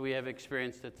see, is we have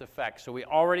experienced its effects. So we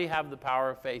already have the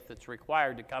power of faith that's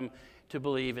required to come to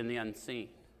believe in the unseen.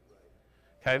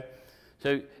 Okay?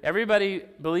 So everybody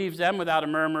believes them without a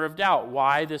murmur of doubt.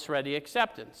 Why this ready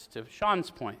acceptance? To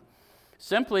Sean's point.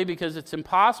 Simply because it's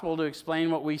impossible to explain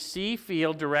what we see,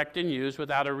 feel, direct, and use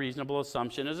without a reasonable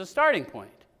assumption as a starting point.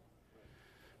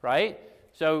 Right?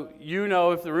 So you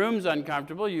know if the room's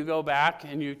uncomfortable, you go back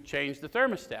and you change the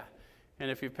thermostat. And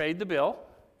if you've paid the bill,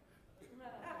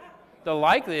 the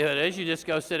likelihood is you just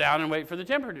go sit down and wait for the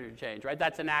temperature to change, right?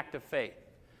 That's an act of faith.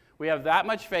 We have that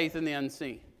much faith in the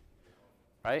unseen,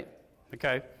 right?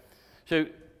 Okay. So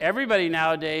everybody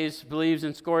nowadays believes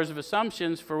in scores of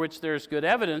assumptions for which there's good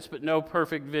evidence, but no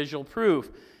perfect visual proof.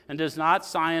 And does not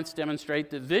science demonstrate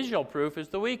that visual proof is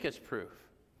the weakest proof?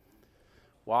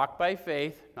 Walk by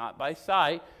faith, not by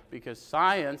sight, because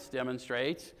science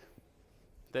demonstrates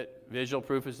that visual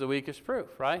proof is the weakest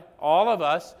proof, right? All of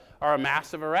us are a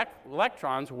mass of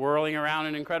electrons whirling around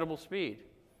at incredible speed.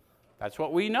 That's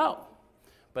what we know.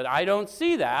 But I don't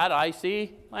see that. I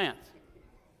see Lance.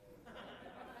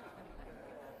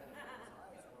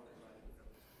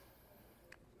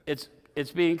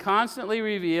 It's being constantly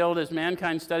revealed as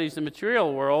mankind studies the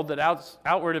material world that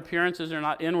outward appearances are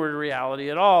not inward reality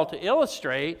at all. To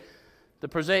illustrate, the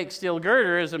prosaic steel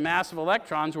girder is a mass of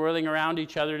electrons whirling around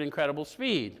each other at incredible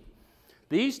speed.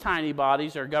 These tiny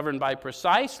bodies are governed by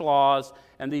precise laws,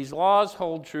 and these laws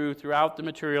hold true throughout the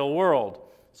material world.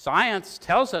 Science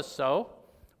tells us so.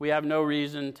 We have no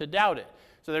reason to doubt it.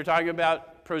 So they're talking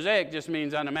about prosaic just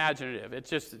means unimaginative. It's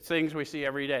just things we see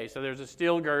every day. So there's a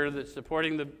steel girder that's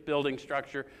supporting the building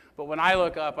structure, but when I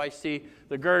look up, I see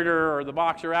the girder or the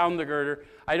box around the girder.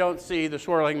 I don't see the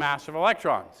swirling mass of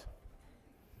electrons.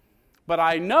 But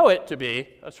I know it to be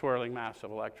a swirling mass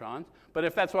of electrons. But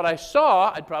if that's what I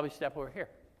saw, I'd probably step over here.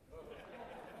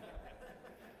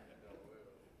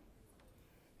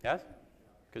 Yes?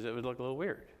 Because it would look a little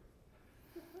weird.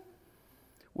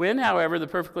 When, however, the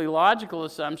perfectly logical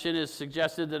assumption is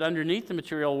suggested that underneath the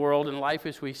material world and life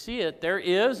as we see it, there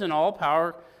is an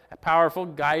all-powerful,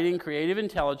 guiding, creative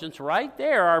intelligence. Right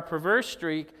there, our perverse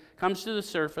streak comes to the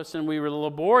surface, and we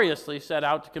laboriously set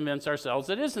out to convince ourselves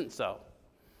it isn't so.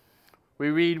 We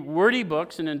read wordy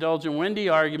books and indulge in windy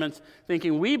arguments,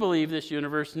 thinking we believe this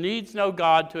universe needs no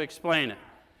God to explain it.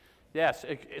 Yes,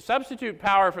 substitute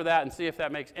power for that and see if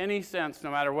that makes any sense,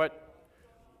 no matter what.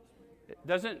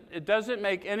 It doesn't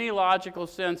make any logical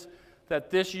sense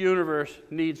that this universe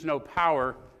needs no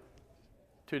power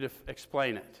to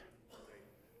explain it.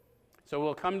 So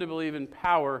we'll come to believe in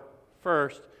power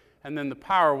first, and then the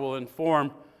power will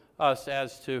inform us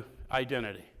as to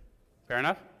identity. Fair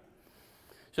enough?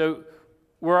 So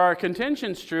were our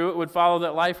contentions true, it would follow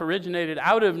that life originated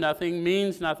out of nothing,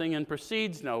 means nothing, and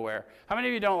proceeds nowhere. How many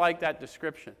of you don't like that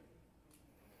description?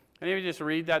 Any of you just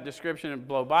read that description and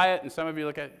blow by it, and some of you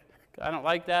look at, I don't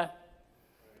like that?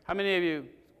 How many of you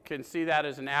can see that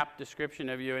as an apt description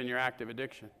of you in your active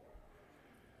addiction?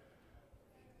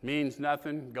 Means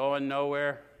nothing, going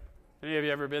nowhere. Any of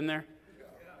you ever been there?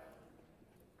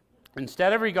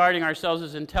 Instead of regarding ourselves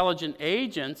as intelligent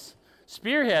agents,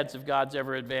 spearheads of God's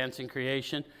ever-advancing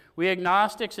creation, we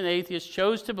agnostics and atheists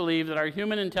chose to believe that our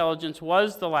human intelligence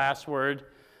was the last word,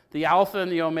 the Alpha and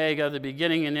the Omega, the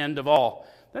beginning and end of all.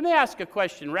 Then they ask a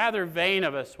question, rather vain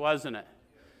of us, wasn't it?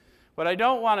 What I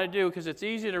don't want to do, because it's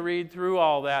easy to read through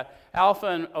all that, Alpha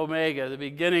and Omega, the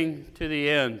beginning to the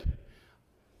end.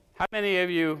 How many of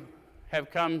you have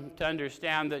come to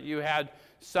understand that you had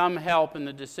some help in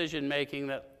the decision-making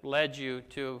that led you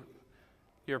to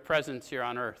your presence here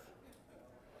on earth?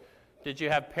 Did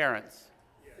you have parents?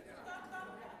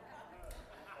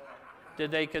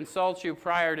 Did they consult you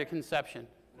prior to conception?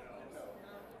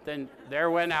 Then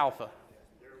there went Alpha.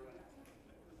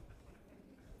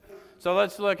 So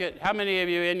let's look at how many of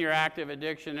you in your active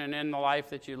addiction and in the life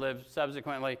that you live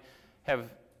subsequently have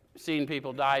seen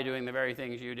people die doing the very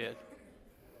things you did.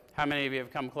 How many of you have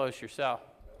come close yourself?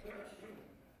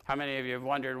 How many of you have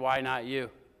wondered why not you?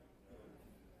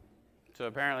 So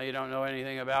apparently you don't know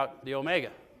anything about the Omega.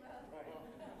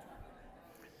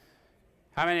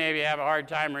 How many of you have a hard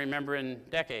time remembering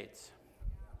decades?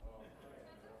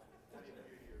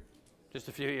 Just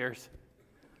a few years.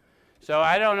 So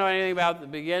I don't know anything about the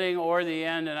beginning or the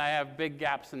end, and I have big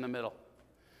gaps in the middle.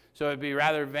 So it'd be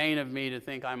rather vain of me to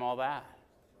think I'm all that.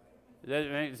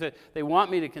 They want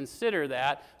me to consider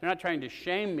that. They're not trying to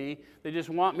shame me. They just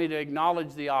want me to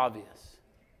acknowledge the obvious.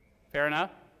 Fair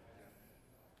enough?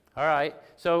 All right.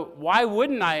 So why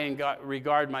wouldn't I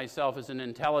regard myself as an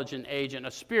intelligent agent,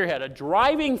 a spearhead, a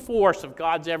driving force of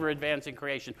God's ever-advancing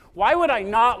creation? Why would I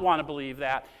not want to believe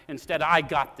that? Instead, I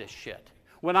got this shit,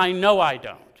 when I know I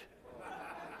don't.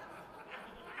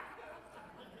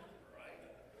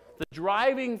 The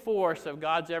driving force of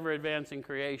God's ever-advancing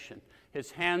creation,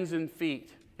 his hands and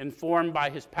feet, informed by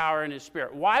his power and his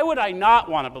spirit. Why would I not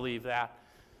want to believe that,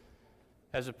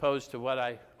 as opposed to what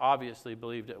I obviously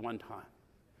believed at one time?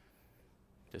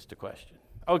 Just a question.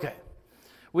 Okay.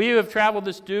 We who have traveled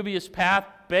this dubious path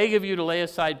beg of you to lay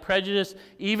aside prejudice,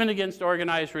 even against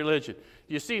organized religion.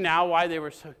 You see now why they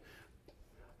were so...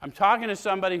 I'm talking to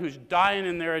somebody who's dying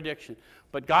in their addiction,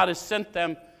 but God has sent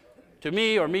them to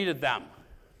me or me to them.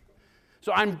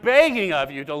 So I'm begging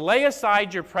of you to lay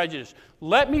aside your prejudice.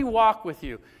 Let me walk with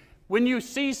you. When you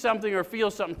see something or feel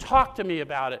something, talk to me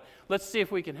about it. Let's see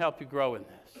if we can help you grow in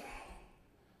this.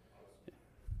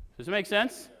 Does it make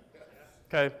sense?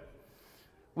 Okay.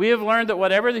 We have learned that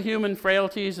whatever the human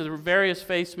frailties of the various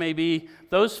faiths may be,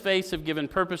 those faiths have given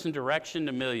purpose and direction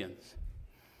to millions.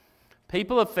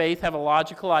 People of faith have a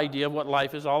logical idea of what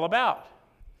life is all about.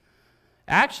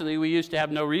 Actually, we used to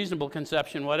have no reasonable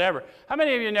conception whatever. How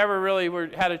many of you never really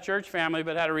had a church family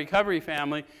but had a recovery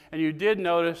family, and you did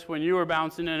notice when you were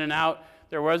bouncing in and out,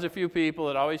 there was a few people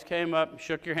that always came up and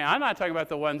shook your hand? I'm not talking about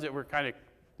the ones that were kind of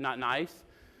not nice,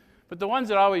 but the ones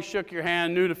that always shook your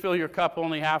hand, knew to fill your cup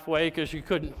only halfway because you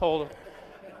couldn't hold it.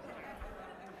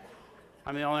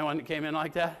 I'm the only one that came in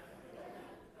like that?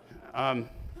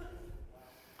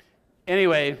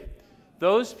 Anyway,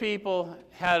 those people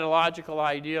had a logical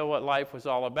idea what life was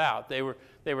all about. They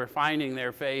were finding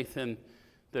their faith in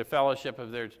the fellowship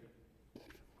of their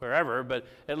wherever, but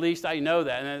at least I know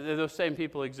that. And those same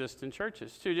people exist in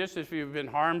churches too. Just if you've been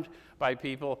harmed by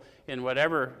people in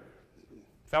whatever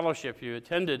fellowship you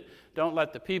attended, don't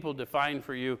let the people define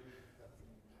for you.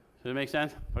 Does it make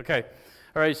sense? Okay.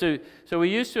 All right, so we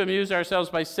used to amuse ourselves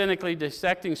by cynically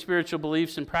dissecting spiritual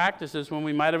beliefs and practices when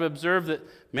we might have observed that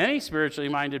many spiritually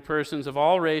minded persons of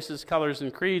all races, colors,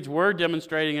 and creeds were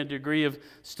demonstrating a degree of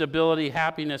stability,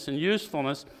 happiness, and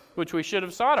usefulness, which we should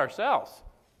have sought ourselves.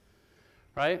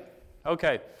 Right?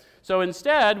 Okay, so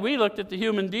instead, we looked at the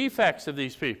human defects of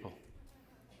these people.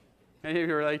 Any of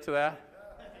you relate to that?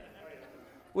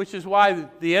 Which is why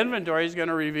the inventory is going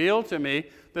to reveal to me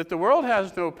that the world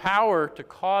has no power to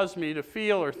cause me to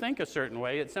feel or think a certain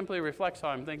way. It simply reflects how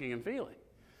I'm thinking and feeling.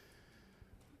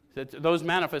 That those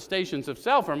manifestations of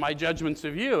self are my judgments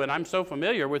of you, and I'm so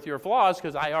familiar with your flaws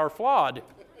because I are flawed.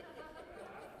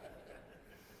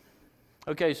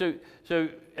 Okay, so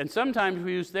and sometimes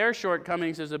we use their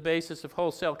shortcomings as a basis of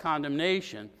wholesale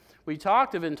condemnation. We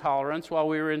talked of intolerance while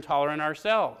we were intolerant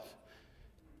ourselves.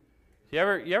 You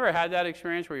ever had that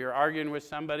experience where you're arguing with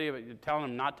somebody but you're telling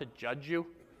them not to judge you?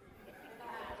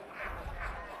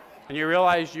 And you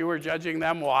realized you were judging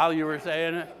them while you were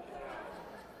saying it?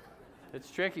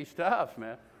 It's tricky stuff,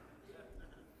 man.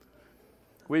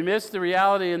 We miss the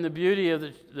reality and the beauty of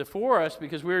the forest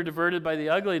because we were diverted by the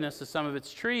ugliness of some of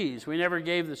its trees. We never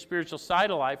gave the spiritual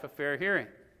side of life a fair hearing.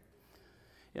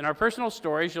 In our personal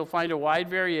stories, you'll find a wide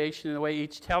variation in the way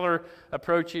each teller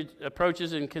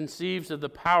approaches and conceives of the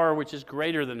power which is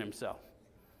greater than himself.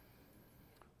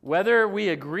 Whether we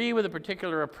agree with a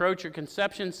particular approach or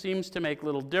conception seems to make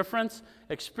little difference.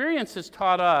 Experience has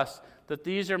taught us that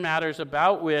these are matters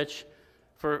about which,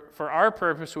 for our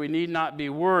purpose, we need not be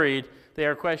worried. They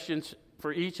are questions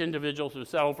for each individual to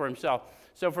settle for himself.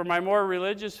 So for my more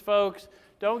religious folks,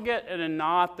 don't get in a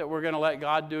knot that we're going to let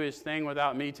God do his thing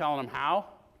without me telling him how.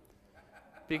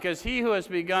 Because he who has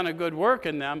begun a good work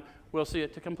in them will see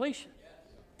it to completion.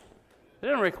 It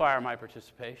doesn't require my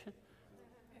participation.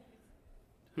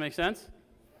 Does that make sense?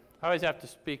 I always have to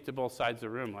speak to both sides of the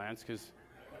room, Lance, because...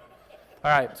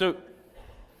 All right, so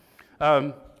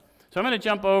I'm going to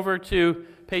jump over to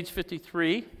page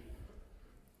 53.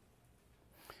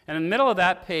 And in the middle of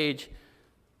that page,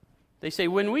 they say,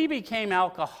 when we became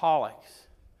alcoholics.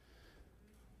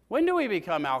 When do we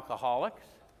become alcoholics?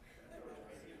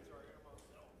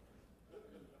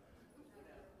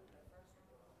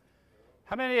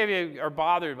 How many of you are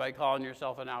bothered by calling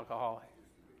yourself an alcoholic?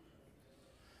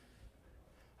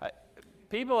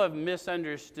 People have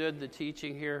misunderstood the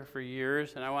teaching here for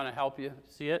years, and I want to help you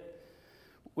see it.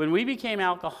 When we became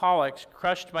alcoholics,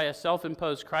 crushed by a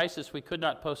self-imposed crisis we could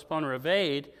not postpone or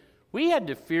evade, we had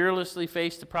to fearlessly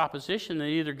face the proposition that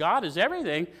either God is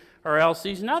everything or else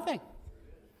he's nothing.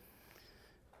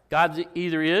 God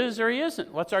either is or he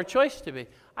isn't. What's our choice to be?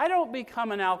 I don't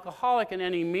become an alcoholic in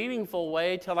any meaningful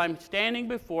way till I'm standing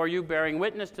before you bearing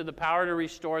witness to the power to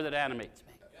restore that animates me.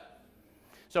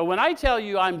 So when I tell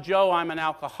you I'm Joe, I'm an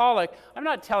alcoholic, I'm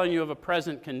not telling you of a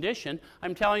present condition.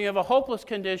 I'm telling you of a hopeless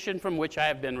condition from which I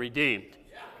have been redeemed.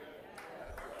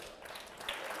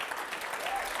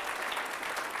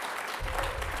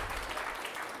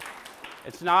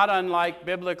 It's not unlike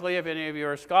biblically, if any of you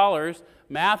are scholars,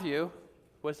 Matthew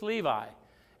was Levi.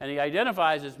 And he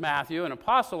identifies as Matthew, an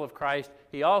apostle of Christ.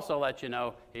 He also lets you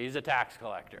know he's a tax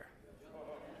collector.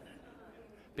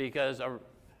 Because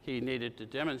he needed to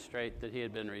demonstrate that he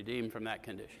had been redeemed from that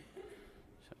condition.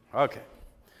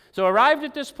 So arrived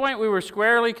at this point, we were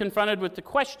squarely confronted with the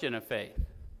question of faith.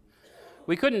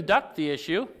 We couldn't duck the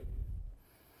issue.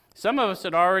 Some of us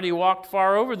had already walked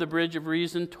far over the bridge of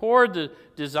reason toward the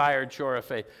desired shore of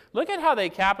faith. Look at how they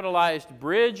capitalized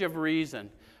bridge of reason.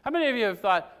 How many of you have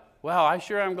thought, well,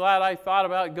 I'm glad I thought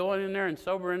about going in there and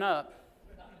sobering up?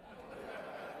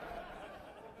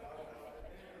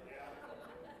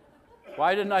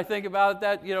 Why didn't I think about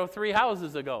that, 3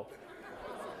 houses ago?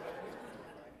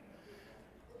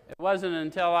 It wasn't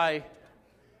until I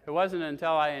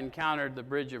encountered the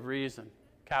bridge of reason,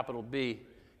 capital B,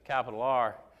 capital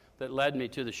R, that led me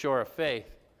to the shore of faith,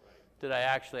 did I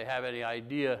actually have any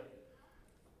idea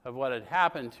of what had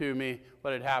happened to me,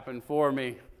 what had happened for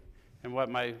me, and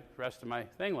what my rest of my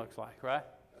thing looks like, right?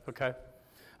 Okay.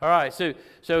 All right,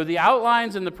 so the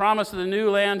outlines and the promise of the new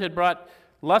land had brought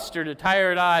luster to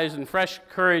tired eyes and fresh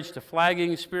courage to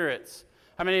flagging spirits.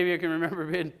 How many of you can remember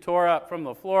being tore up from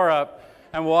the floor up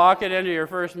and walking into your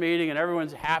first meeting and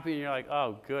everyone's happy and you're like,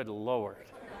 oh, good Lord.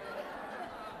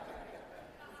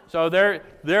 So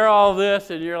they're all this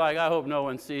and you're like, I hope no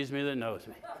one sees me that knows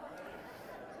me.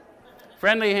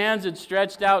 Friendly hands had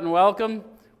stretched out in welcome.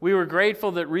 We were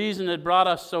grateful that reason had brought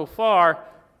us so far.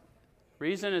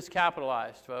 Reason is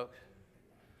capitalized, folks.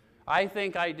 I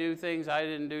think I do things, I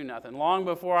didn't do nothing. Long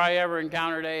before I ever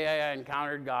encountered AA, I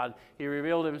encountered God. He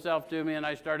revealed himself to me and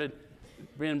I started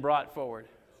being brought forward.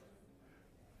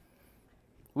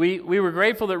 We were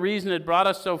grateful that reason had brought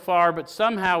us so far, but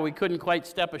somehow we couldn't quite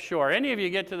step ashore. Any of you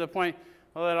get to the point,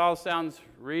 well, it all sounds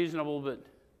reasonable, but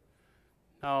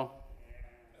no.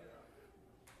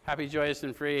 Happy, joyous,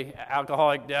 and free,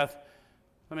 alcoholic death.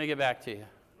 Let me get back to you.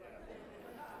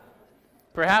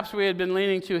 Perhaps we had been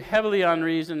leaning too heavily on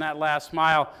reason that last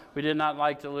mile. We did not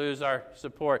like to lose our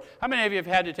support. How many of you have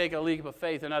had to take a leap of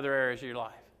faith in other areas of your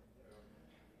life?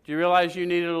 Do you realize you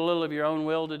needed a little of your own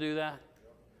will to do that?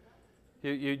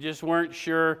 You just weren't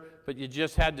sure, but you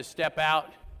just had to step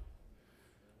out?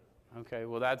 Okay,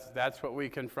 well that's what we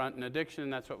confront in addiction.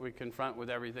 That's what we confront with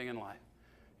everything in life.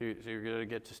 So you're going to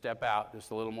get to step out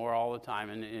just a little more all the time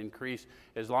and increase.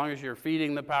 As long as you're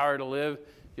feeding the power to live,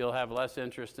 you'll have less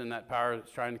interest in that power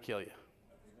that's trying to kill you.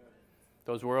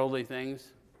 Those worldly things,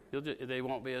 they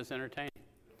won't be as entertaining.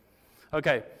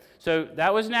 Okay, so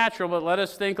that was natural, but let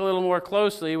us think a little more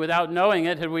closely. Without knowing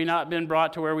it, had we not been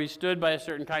brought to where we stood by a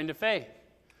certain kind of faith?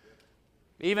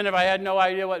 Even if I had no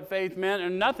idea what faith meant or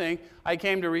nothing, I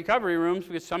came to recovery rooms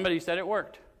because somebody said it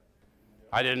worked.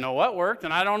 I didn't know what worked,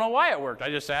 and I don't know why it worked. I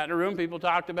just sat in a room, people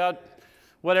talked about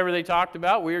whatever they talked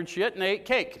about, weird shit, and they ate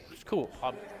cake. It's cool.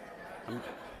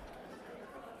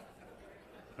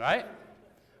 Right?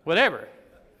 Whatever.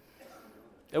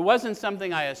 It wasn't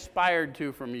something I aspired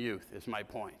to from youth, is my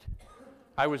point.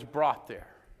 I was brought there.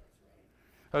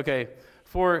 Okay,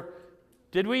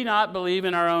 did we not believe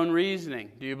in our own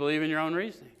reasoning? Do you believe in your own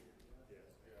reasoning?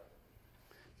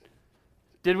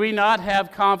 Did we not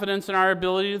have confidence in our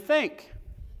ability to think?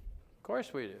 Of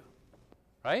course we do.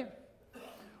 Right?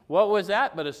 What was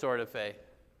that but a sort of faith?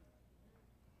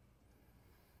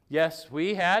 Yes,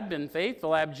 we had been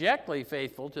faithful, abjectly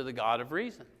faithful to the God of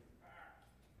reason.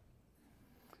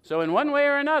 So in one way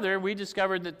or another, we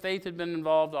discovered that faith had been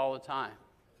involved all the time.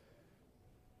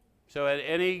 So at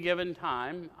any given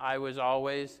time, I was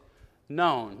always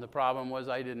known. The problem was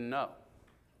I didn't know.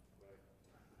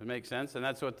 Does that make sense? And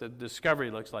that's what the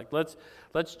discovery looks like.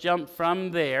 Let's jump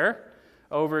from there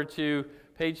over to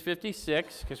page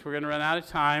 56, because we're going to run out of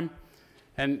time.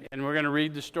 And we're going to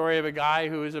read the story of a guy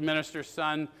who is a minister's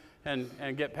son and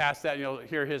get past that, and you'll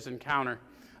hear his encounter.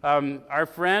 Our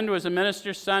friend was a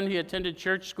minister's son. He attended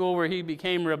church school where he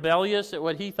became rebellious at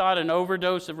what he thought an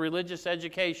overdose of religious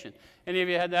education. Any of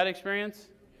you had that experience?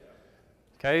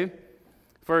 Okay.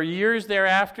 For years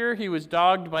thereafter, he was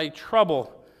dogged by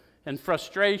trouble and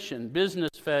frustration,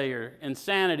 business failure,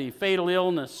 insanity, fatal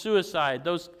illness, suicide.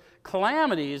 Those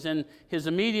calamities in his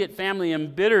immediate family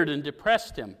embittered and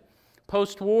depressed him.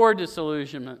 Post-war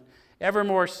disillusionment, ever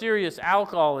more serious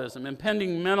alcoholism,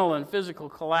 impending mental and physical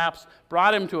collapse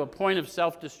brought him to a point of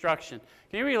self-destruction.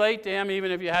 Can you relate to him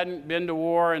even if you hadn't been to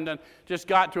war and then just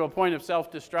got to a point of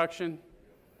self-destruction?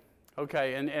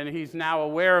 Okay, and he's now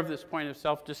aware of this point of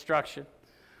self-destruction.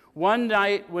 One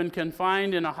night when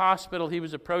confined in a hospital, he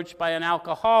was approached by an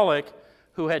alcoholic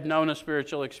who had known a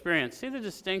spiritual experience. See the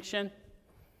distinction?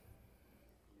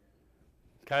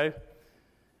 Okay.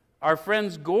 Our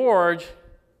friend's gorge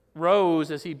rose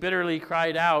as he bitterly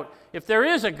cried out, "If there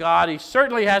is a God, he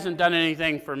certainly hasn't done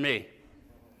anything for me."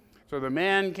 So the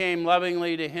man came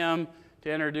lovingly to him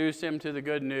to introduce him to the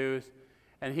good news,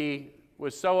 and he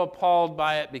was so appalled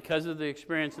by it because of the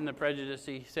experience and the prejudice,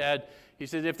 he said,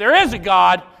 "If there is a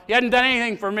God, he hasn't done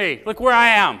anything for me. Look where I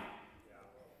am."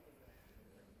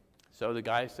 So the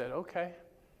guy said, "Okay,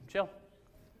 chill.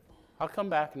 I'll come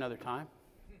back another time."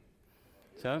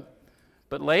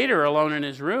 But later, alone in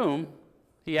his room,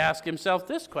 he asked himself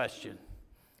this question: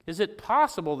 is it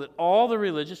possible that all the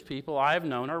religious people I have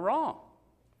known are wrong?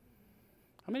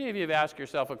 How many of you have asked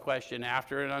yourself a question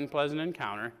after an unpleasant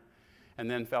encounter and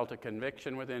then felt a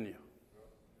conviction within you?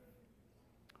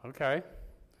 Okay.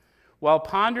 While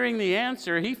pondering the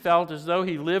answer, he felt as though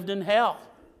he lived in hell.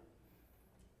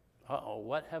 Uh-oh,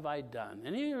 what have I done?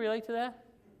 Any of you relate to that?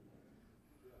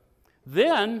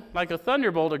 Then, like a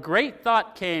thunderbolt, a great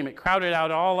thought came. It crowded out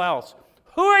all else.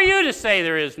 Who are you to say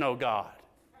there is no God?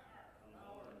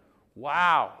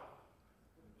 Wow.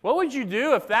 What would you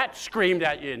do if that screamed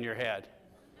at you in your head?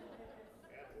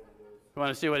 You want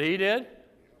to see what he did?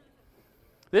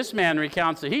 This man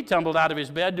recounts that he tumbled out of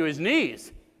his bed to his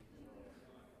knees.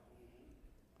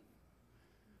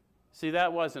 See,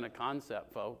 that wasn't a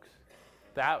concept, folks.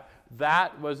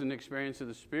 That was an experience of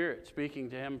the Spirit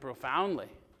speaking to him profoundly.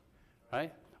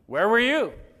 Right? Where were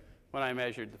you when I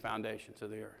measured the foundations of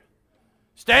the earth?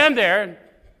 Stand there and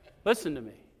listen to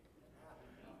me.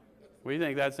 We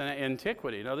think that's an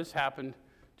antiquity. No, this happened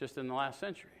just in the last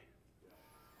century.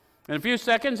 In a few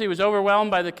seconds, he was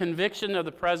overwhelmed by the conviction of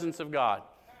the presence of God.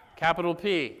 Capital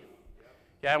P.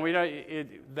 Yeah, we know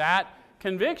that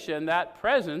conviction, that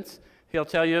presence, he'll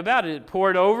tell you about it. It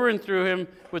poured over and through him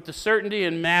with the certainty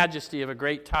and majesty of a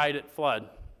great tide at flood.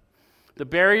 The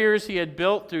barriers he had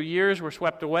built through years were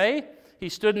swept away. He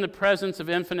stood in the presence of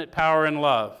infinite power and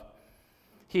love.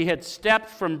 He had stepped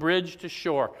from bridge to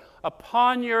shore.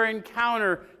 Upon your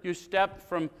encounter, you stepped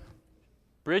from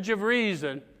bridge of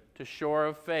reason to shore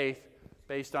of faith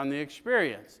based on the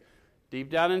experience. Deep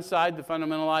down inside, the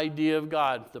fundamental idea of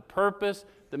God, the purpose,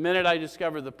 the minute I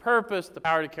discover the purpose, the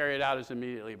power to carry it out is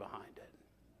immediately behind it.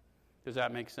 Does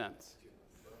that make sense?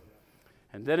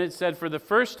 And then it said, for the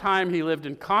first time, he lived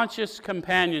in conscious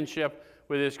companionship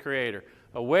with his Creator,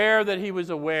 aware that he was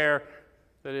aware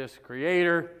that his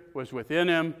Creator was within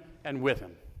him and with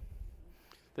him.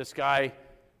 This guy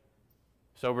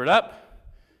sobered up.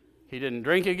 He didn't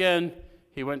drink again.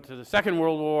 He went to the Second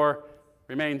World War,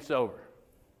 remained sober.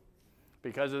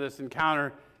 Because of this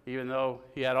encounter, even though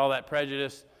he had all that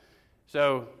prejudice.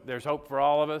 So there's hope for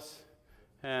all of us.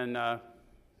 And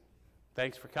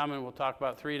thanks for coming. We'll talk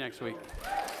about 3 next week.